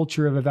there's a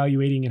culture of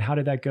evaluating, and how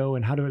did that go,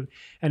 and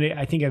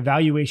I think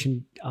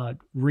evaluation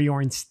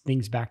reorients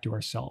things back to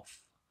ourselves,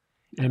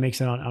 and it makes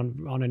it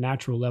on a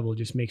natural level.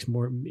 Just makes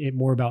more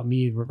about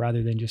me,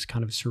 rather than just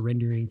kind of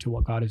surrendering to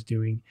what God is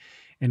doing,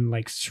 and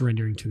like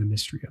surrendering to the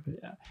mystery of it.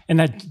 And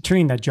that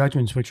turning that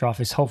judgment switch off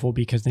is helpful,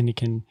 because then you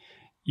can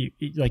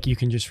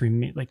just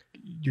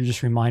you're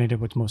just reminded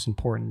of what's most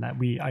important, that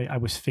I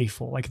was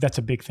faithful. Like, that's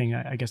a big thing.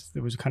 I guess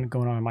that was kind of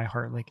going on in my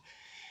heart. Like,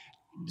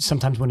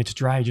 sometimes when it's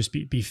dry, just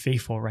be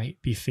faithful, right?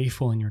 Be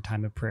faithful in your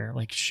time of prayer,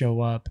 like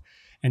show up.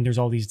 And there's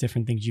all these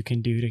different things you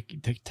can do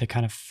to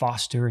kind of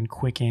foster and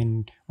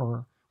quicken,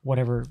 or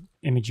whatever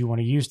image you want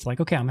to use, to like,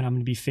 okay, I'm going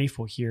to be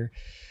faithful here.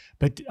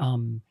 But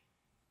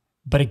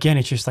again,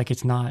 it's just like,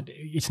 it's not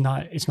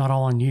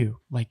all on you.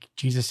 Like,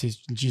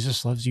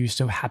 Jesus loves you.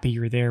 So happy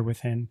you're there with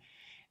him.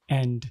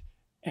 And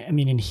I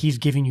mean, and he's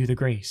giving you the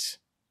grace.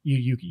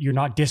 You're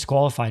not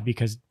disqualified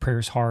because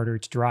prayer's hard or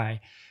it's dry.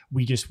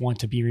 We just want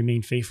to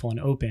remain faithful and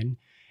open.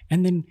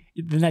 And then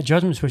that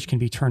judgment switch can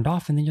be turned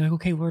off. And then you're like,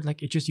 okay, Lord,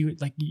 like, it's just you,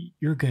 like,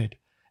 you're good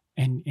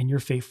and you're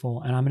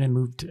faithful. And I'm going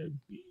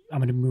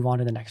to move on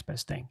to the next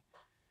best thing.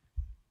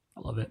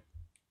 I love it.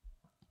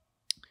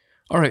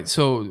 All right.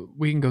 So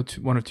we can go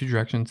to one of two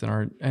directions in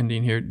our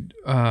ending here.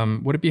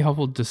 Would it be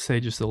helpful to say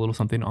just a little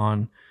something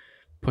on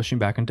pushing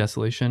back on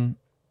desolation?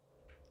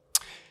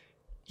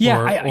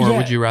 Yeah. Or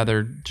would you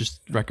rather just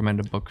recommend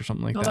a book or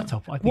something like that? That's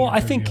helpful. I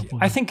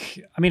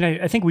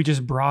think we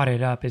just brought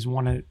it up as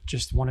one of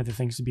the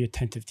things to be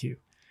attentive to,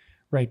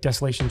 right?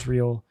 Desolation's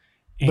real.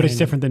 But it's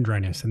different than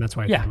dryness, and that's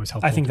why I think it was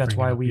helpful. I think that's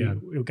why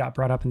it got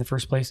brought up in the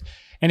first place.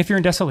 And if you're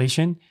in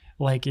desolation,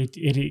 like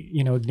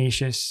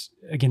Ignatius,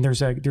 again,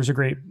 there's a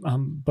great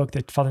book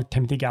that Father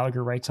Timothy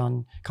Gallagher writes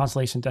on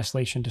consolation,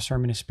 desolation,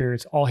 discernment of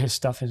spirits. All his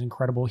stuff is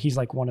incredible. He's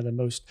like one of the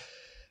most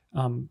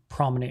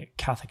prominent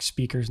Catholic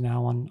speakers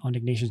now on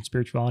Ignatian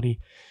spirituality.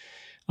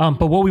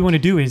 But what we want to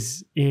do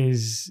is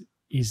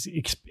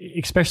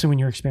especially when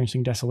you're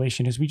experiencing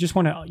desolation, is we just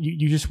want to,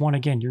 you just want,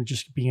 again, you're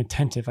just being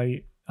attentive.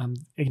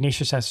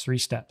 Ignatius has 3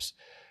 steps.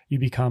 You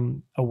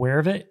become aware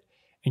of it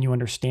and you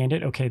understand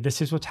it. Okay,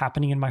 this is what's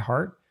happening in my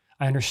heart.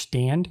 I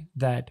understand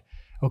that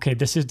okay,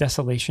 this is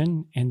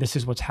desolation and this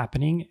is what's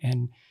happening.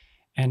 And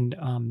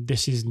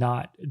this is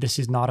not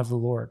of the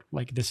Lord.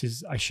 Like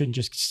I shouldn't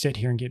just sit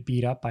here and get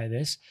beat up by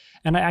this.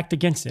 And I act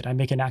against it. I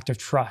make an act of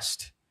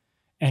trust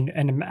and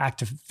an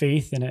act of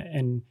faith and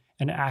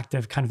an act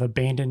of kind of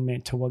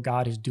abandonment to what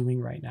God is doing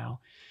right now.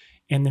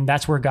 And then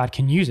that's where God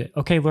can use it.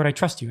 Okay, Lord, I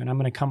trust you and I'm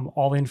going to come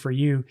all in for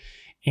you.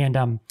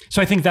 And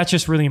so I think that's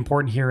just really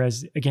important here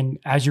as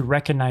you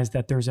recognize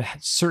that there's a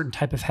certain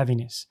type of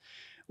heaviness,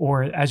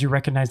 or as you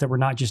recognize that we're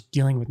not just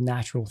dealing with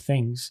natural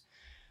things,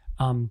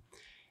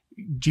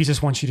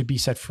 Jesus wants you to be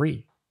set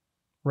free,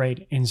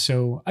 right? And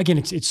so again,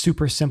 it's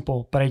super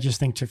simple, but I just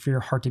think for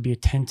your heart to be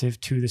attentive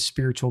to the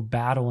spiritual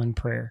battle in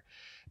prayer,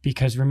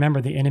 because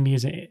remember, the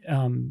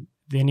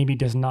enemy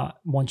does not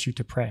want you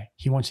to pray.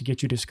 He wants to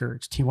get you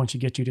discouraged. He wants to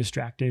get you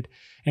distracted,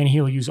 and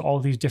he'll use all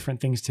these different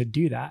things to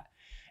do that.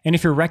 And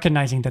if you're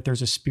recognizing that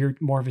there's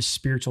more of a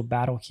spiritual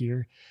battle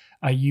here,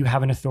 you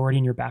have an authority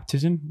in your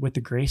baptism with the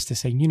grace to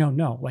say,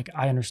 no, like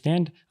I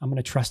understand, I'm going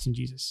to trust in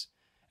Jesus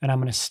and I'm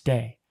going to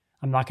stay.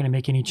 I'm not going to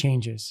make any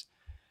changes.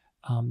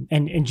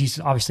 And Jesus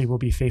obviously will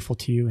be faithful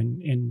to you.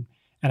 And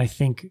I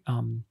think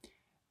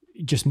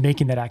just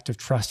making that act of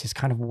trust is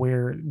kind of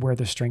where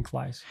the strength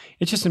lies.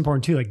 It's just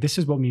important too. Like this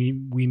is what we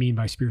mean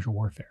by spiritual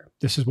warfare.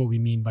 This is what we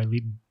mean by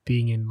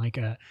being in like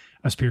a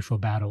spiritual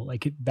battle.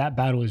 Like that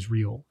battle is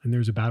real, and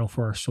there's a battle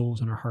for our souls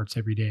and our hearts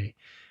every day.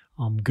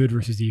 Good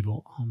versus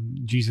evil,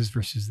 Jesus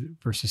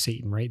versus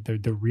Satan, right?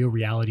 The real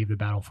reality of the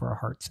battle for our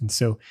hearts. And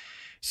so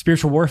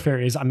spiritual warfare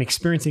is I'm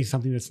experiencing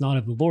something that's not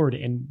of the Lord,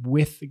 and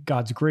with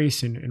God's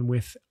grace and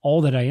with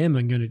all that I am,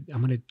 I'm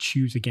going to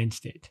choose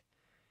against it.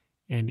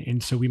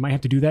 And so we might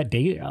have to do that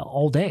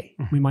all day.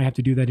 We might have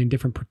to do that in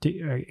different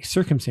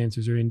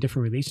circumstances or in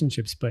different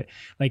relationships. But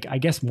like, I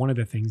guess one of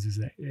the things is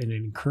that an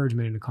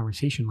encouragement in a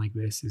conversation like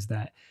this is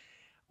that,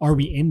 are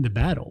we in the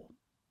battle?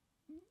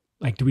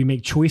 Like, do we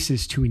make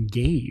choices to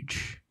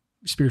engage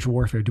spiritual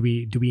warfare? Do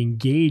we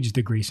engage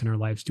the grace in our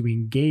lives? Do we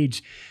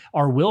engage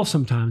our will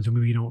sometimes when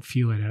we don't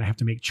feel it? And I have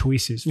to make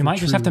choices. You might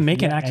just have to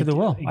make an act of the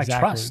will. Exactly. I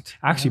trust.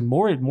 Actually,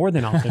 more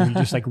than often, you're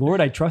just like,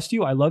 Lord, I trust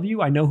you. I love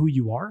you. I know who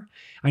you are.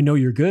 I know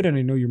you're good, and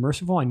I know you're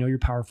merciful. I know you're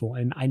powerful.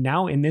 And I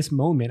now, in this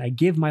moment, I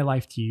give my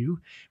life to you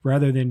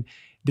rather than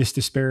this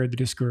despair, the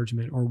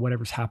discouragement, or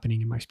whatever's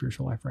happening in my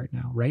spiritual life right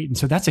now. Right. And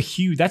so that's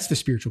the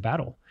spiritual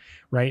battle.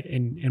 Right.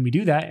 And we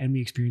do that, and we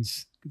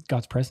experience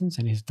God's presence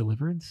and his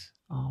deliverance.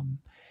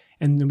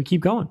 And then we keep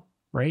going,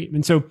 right?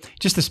 And so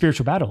just the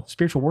spiritual battle,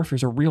 spiritual warfare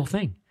is a real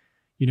thing,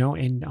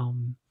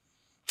 and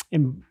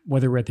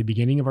whether we're at the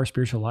beginning of our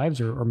spiritual lives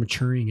or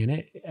maturing in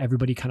it,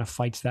 everybody kind of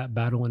fights that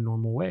battle in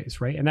normal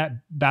ways, right? And that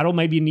battle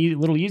might be a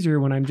little easier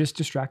when I'm just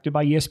distracted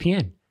by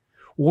ESPN,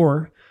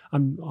 or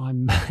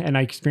and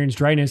I experience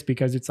dryness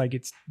because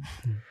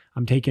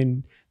I'm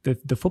taking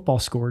the football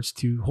scores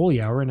to holy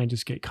hour, and I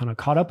just get kind of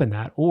caught up in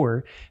that.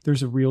 Or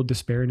there's a real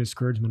despair and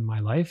discouragement in my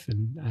life,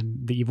 and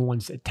the evil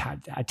ones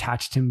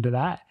attached him to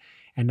that,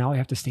 and now I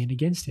have to stand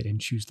against it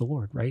and choose the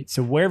Lord, right?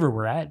 So wherever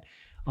we're at,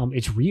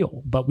 it's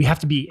real, but we have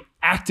to be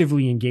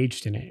actively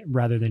engaged in it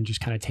rather than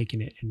just kind of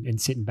taking it and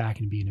sitting back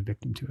and being a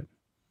victim to it.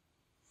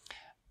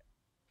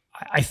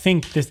 I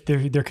think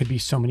there could be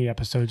so many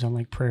episodes on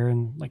like prayer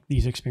and like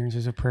these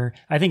experiences of prayer.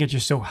 I think it's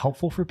just so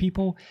helpful for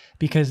people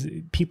because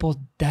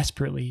people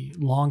desperately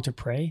long to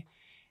pray,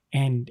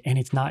 and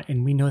it's not,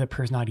 and we know that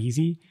prayer is not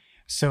easy.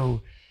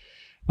 So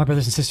my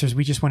brothers and sisters,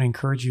 we just want to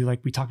encourage you.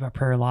 Like we talk about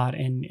prayer a lot,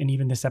 and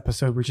even this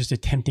episode, we're just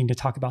attempting to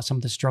talk about some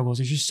of the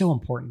struggles. It's just so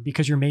important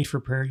because you're made for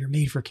prayer, you're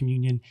made for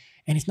communion,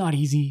 and it's not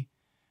easy.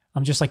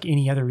 Just like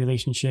any other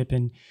relationship.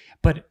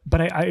 But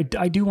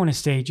I do want to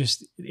say,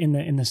 just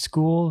in the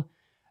school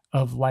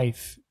of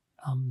life,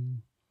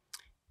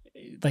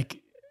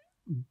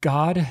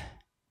 God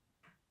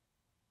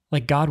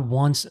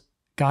wants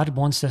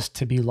us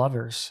to be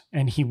lovers,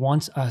 and he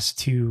wants us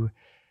to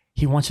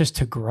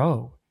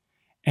grow.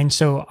 And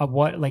so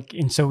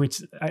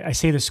I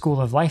say the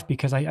school of life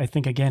because I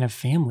think again of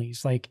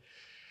families, like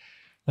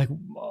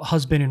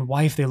husband and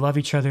wife, they love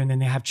each other, and then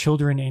they have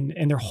children,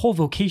 and their whole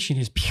vocation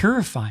is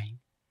purifying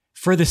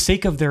for the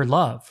sake of their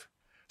love,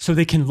 so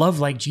they can love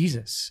like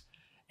Jesus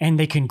and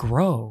they can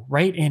grow,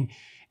 right?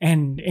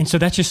 And so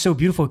that's just so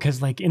beautiful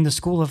because like in the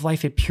school of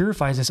life, it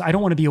purifies us. I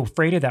don't want to be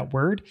afraid of that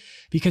word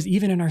because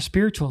even in our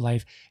spiritual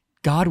life,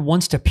 God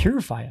wants to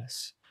purify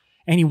us,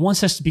 and he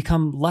wants us to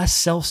become less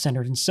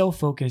self-centered and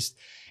self-focused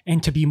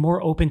and to be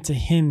more open to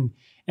him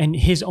and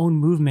his own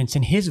movements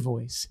and his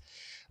voice.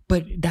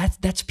 But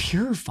that's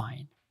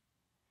purifying.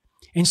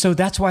 And so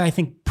that's why I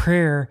think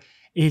prayer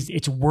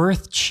it's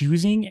worth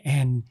choosing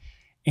and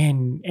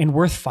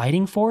worth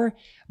fighting for,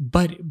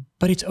 but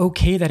it's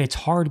okay that it's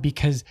hard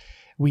because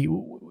we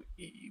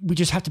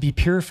just have to be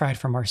purified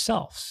from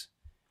ourselves.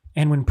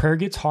 And when prayer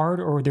gets hard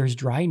or there's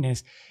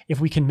dryness, if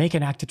we can make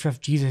an act to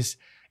trust Jesus,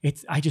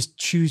 I just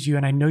choose you,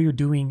 and I know you're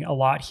doing a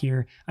lot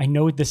here. I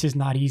know this is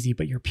not easy,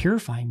 but you're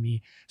purifying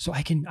me so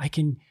I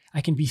can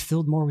be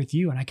filled more with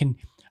you, and I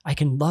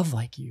can love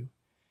like you.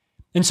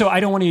 And so I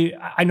don't want to,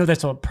 I know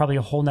that's probably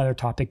a whole nother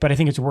topic, but I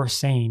think it's worth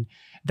saying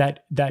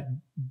that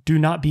do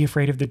not be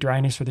afraid of the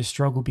dryness or the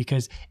struggle,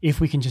 because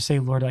if we can just say,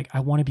 Lord, like, I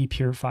want to be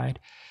purified,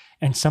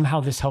 and somehow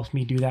this helps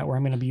me do that, where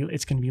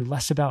it's going to be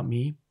less about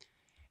me,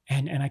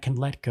 and I can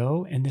let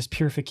go. And this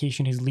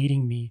purification is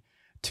leading me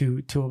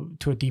to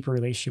a deeper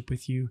relationship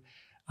with you.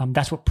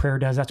 That's what prayer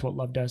does. That's what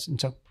love does.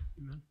 And so,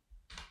 amen.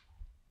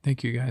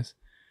 Thank you guys.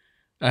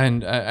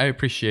 And I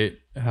appreciate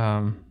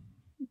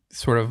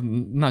sort of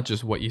not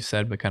just what you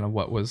said, but kind of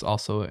what was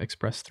also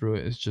expressed through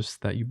it, is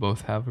just that you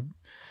both have a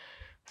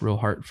real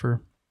heart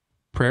for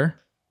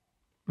prayer,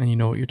 and you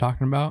know what you're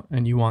talking about,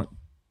 and you want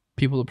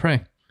people to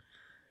pray.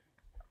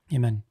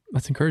 Amen.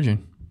 That's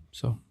encouraging.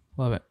 So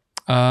love it.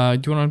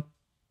 Do you want to?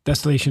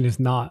 Desolation is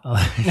not.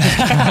 Funny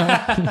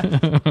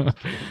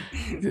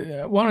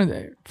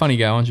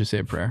guy. Why don't you say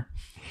a prayer?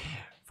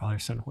 Father,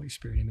 Son, Holy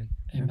Spirit. Amen.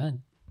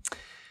 Amen.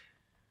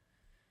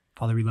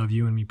 Father, we love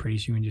you and we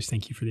praise you and just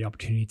thank you for the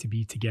opportunity to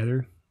be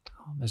together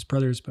as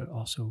brothers, but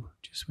also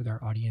just with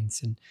our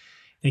audience. And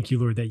thank you,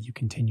 Lord, that you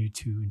continue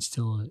to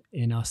instill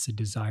in us a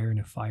desire and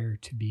a fire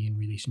to be in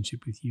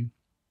relationship with you.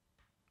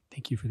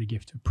 Thank you for the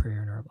gift of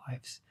prayer in our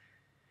lives.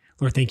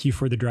 Lord, thank you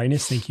for the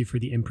dryness. Thank you for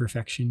the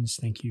imperfections.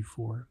 Thank you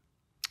for,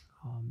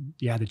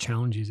 the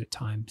challenges at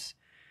times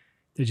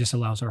that just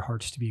allows our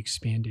hearts to be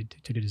expanded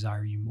to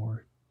desire you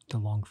more, to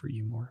long for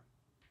you more.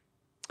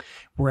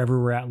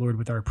 Wherever we're at, Lord,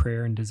 with our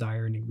prayer and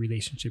desire and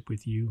relationship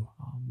with you,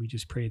 we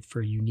just pray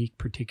for a unique,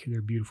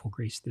 particular, beautiful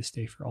grace this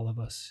day for all of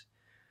us.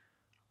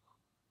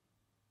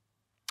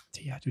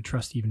 To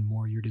trust even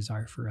more your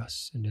desire for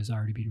us and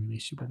desire to be in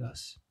relationship with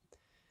us.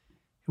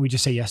 And we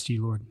just say yes to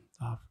you, Lord,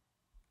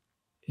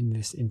 in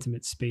this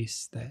intimate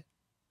space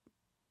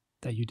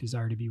that you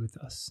desire to be with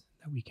us,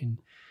 that we can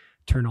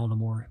turn all the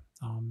more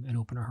and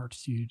open our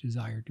hearts to you,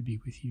 desire to be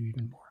with you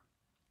even more.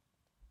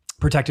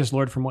 Protect us,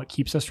 Lord, from what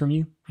keeps us from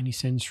you, any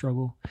sin,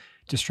 struggle,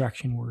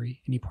 distraction,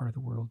 worry, any part of the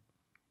world.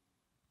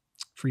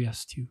 Free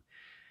us to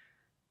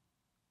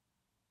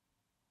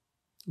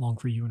long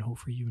for you and hope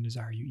for you and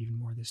desire you even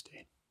more this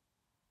day.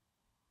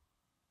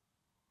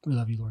 We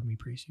love you, Lord, and we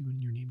praise you.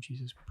 In your name,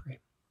 Jesus, we pray.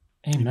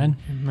 Amen.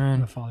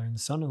 Amen. The Father and the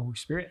Son and the Holy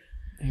Spirit.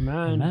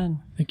 Amen.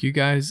 Amen. Thank you,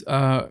 guys.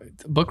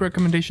 Book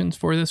recommendations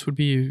for this would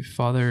be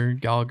Father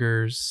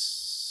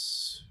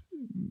Gallagher's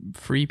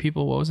Free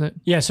People. What was it?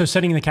 Yeah. So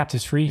Setting the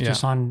Captives Free, Yeah.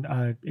 just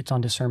on, it's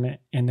on discernment,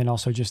 and then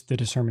also just the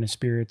discernment of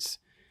spirits.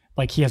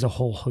 Like, he has a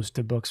whole host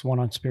of books, one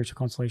on spiritual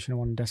consolation and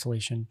one on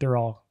desolation. They're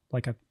all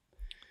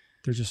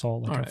they're just all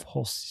like All a right.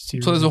 whole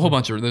series. So there's a whole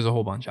bunch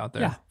out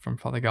there. Yeah. From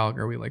Father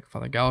Gallagher. We like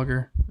Father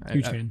Gallagher.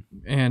 Huge fan.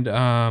 And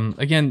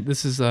again,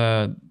 this is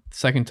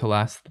second to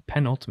last, the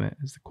penultimate,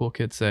 as the cool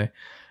kids say,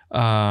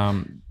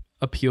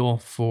 appeal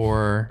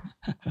for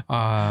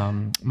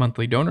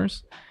monthly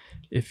donors.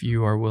 If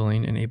you are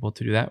willing and able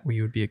to do that,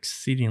 we would be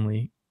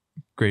exceedingly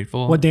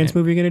grateful. What dance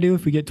move are you going to do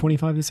if we get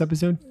 25 this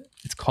episode?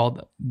 It's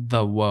called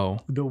The Woe.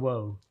 The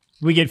Woe.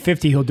 If we get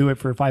 50, he'll do it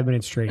for 5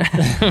 minutes straight.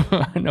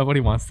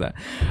 Nobody wants that.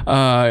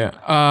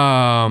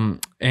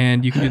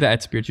 And you can do that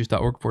at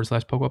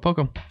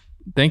spiritjuice.org/poco.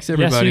 Thanks,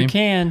 everybody. Yes, you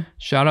can.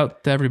 Shout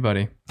out to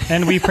everybody.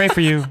 And we pray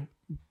for you.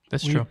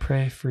 That's We true.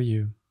 pray for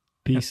you.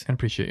 Peace. And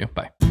appreciate you.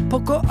 Bye.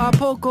 Poco a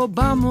poco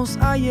vamos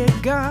a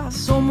llegar.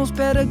 Somos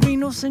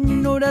peregrinos and you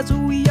know that's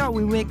who we are.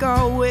 We make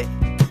our way.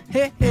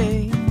 Hey,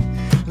 hey.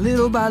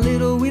 Little by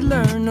little we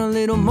learn a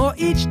little more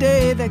each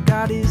day that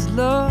God is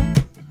love,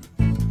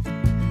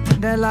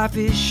 that life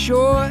is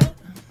short,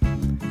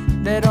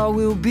 that all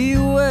will be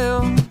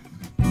well.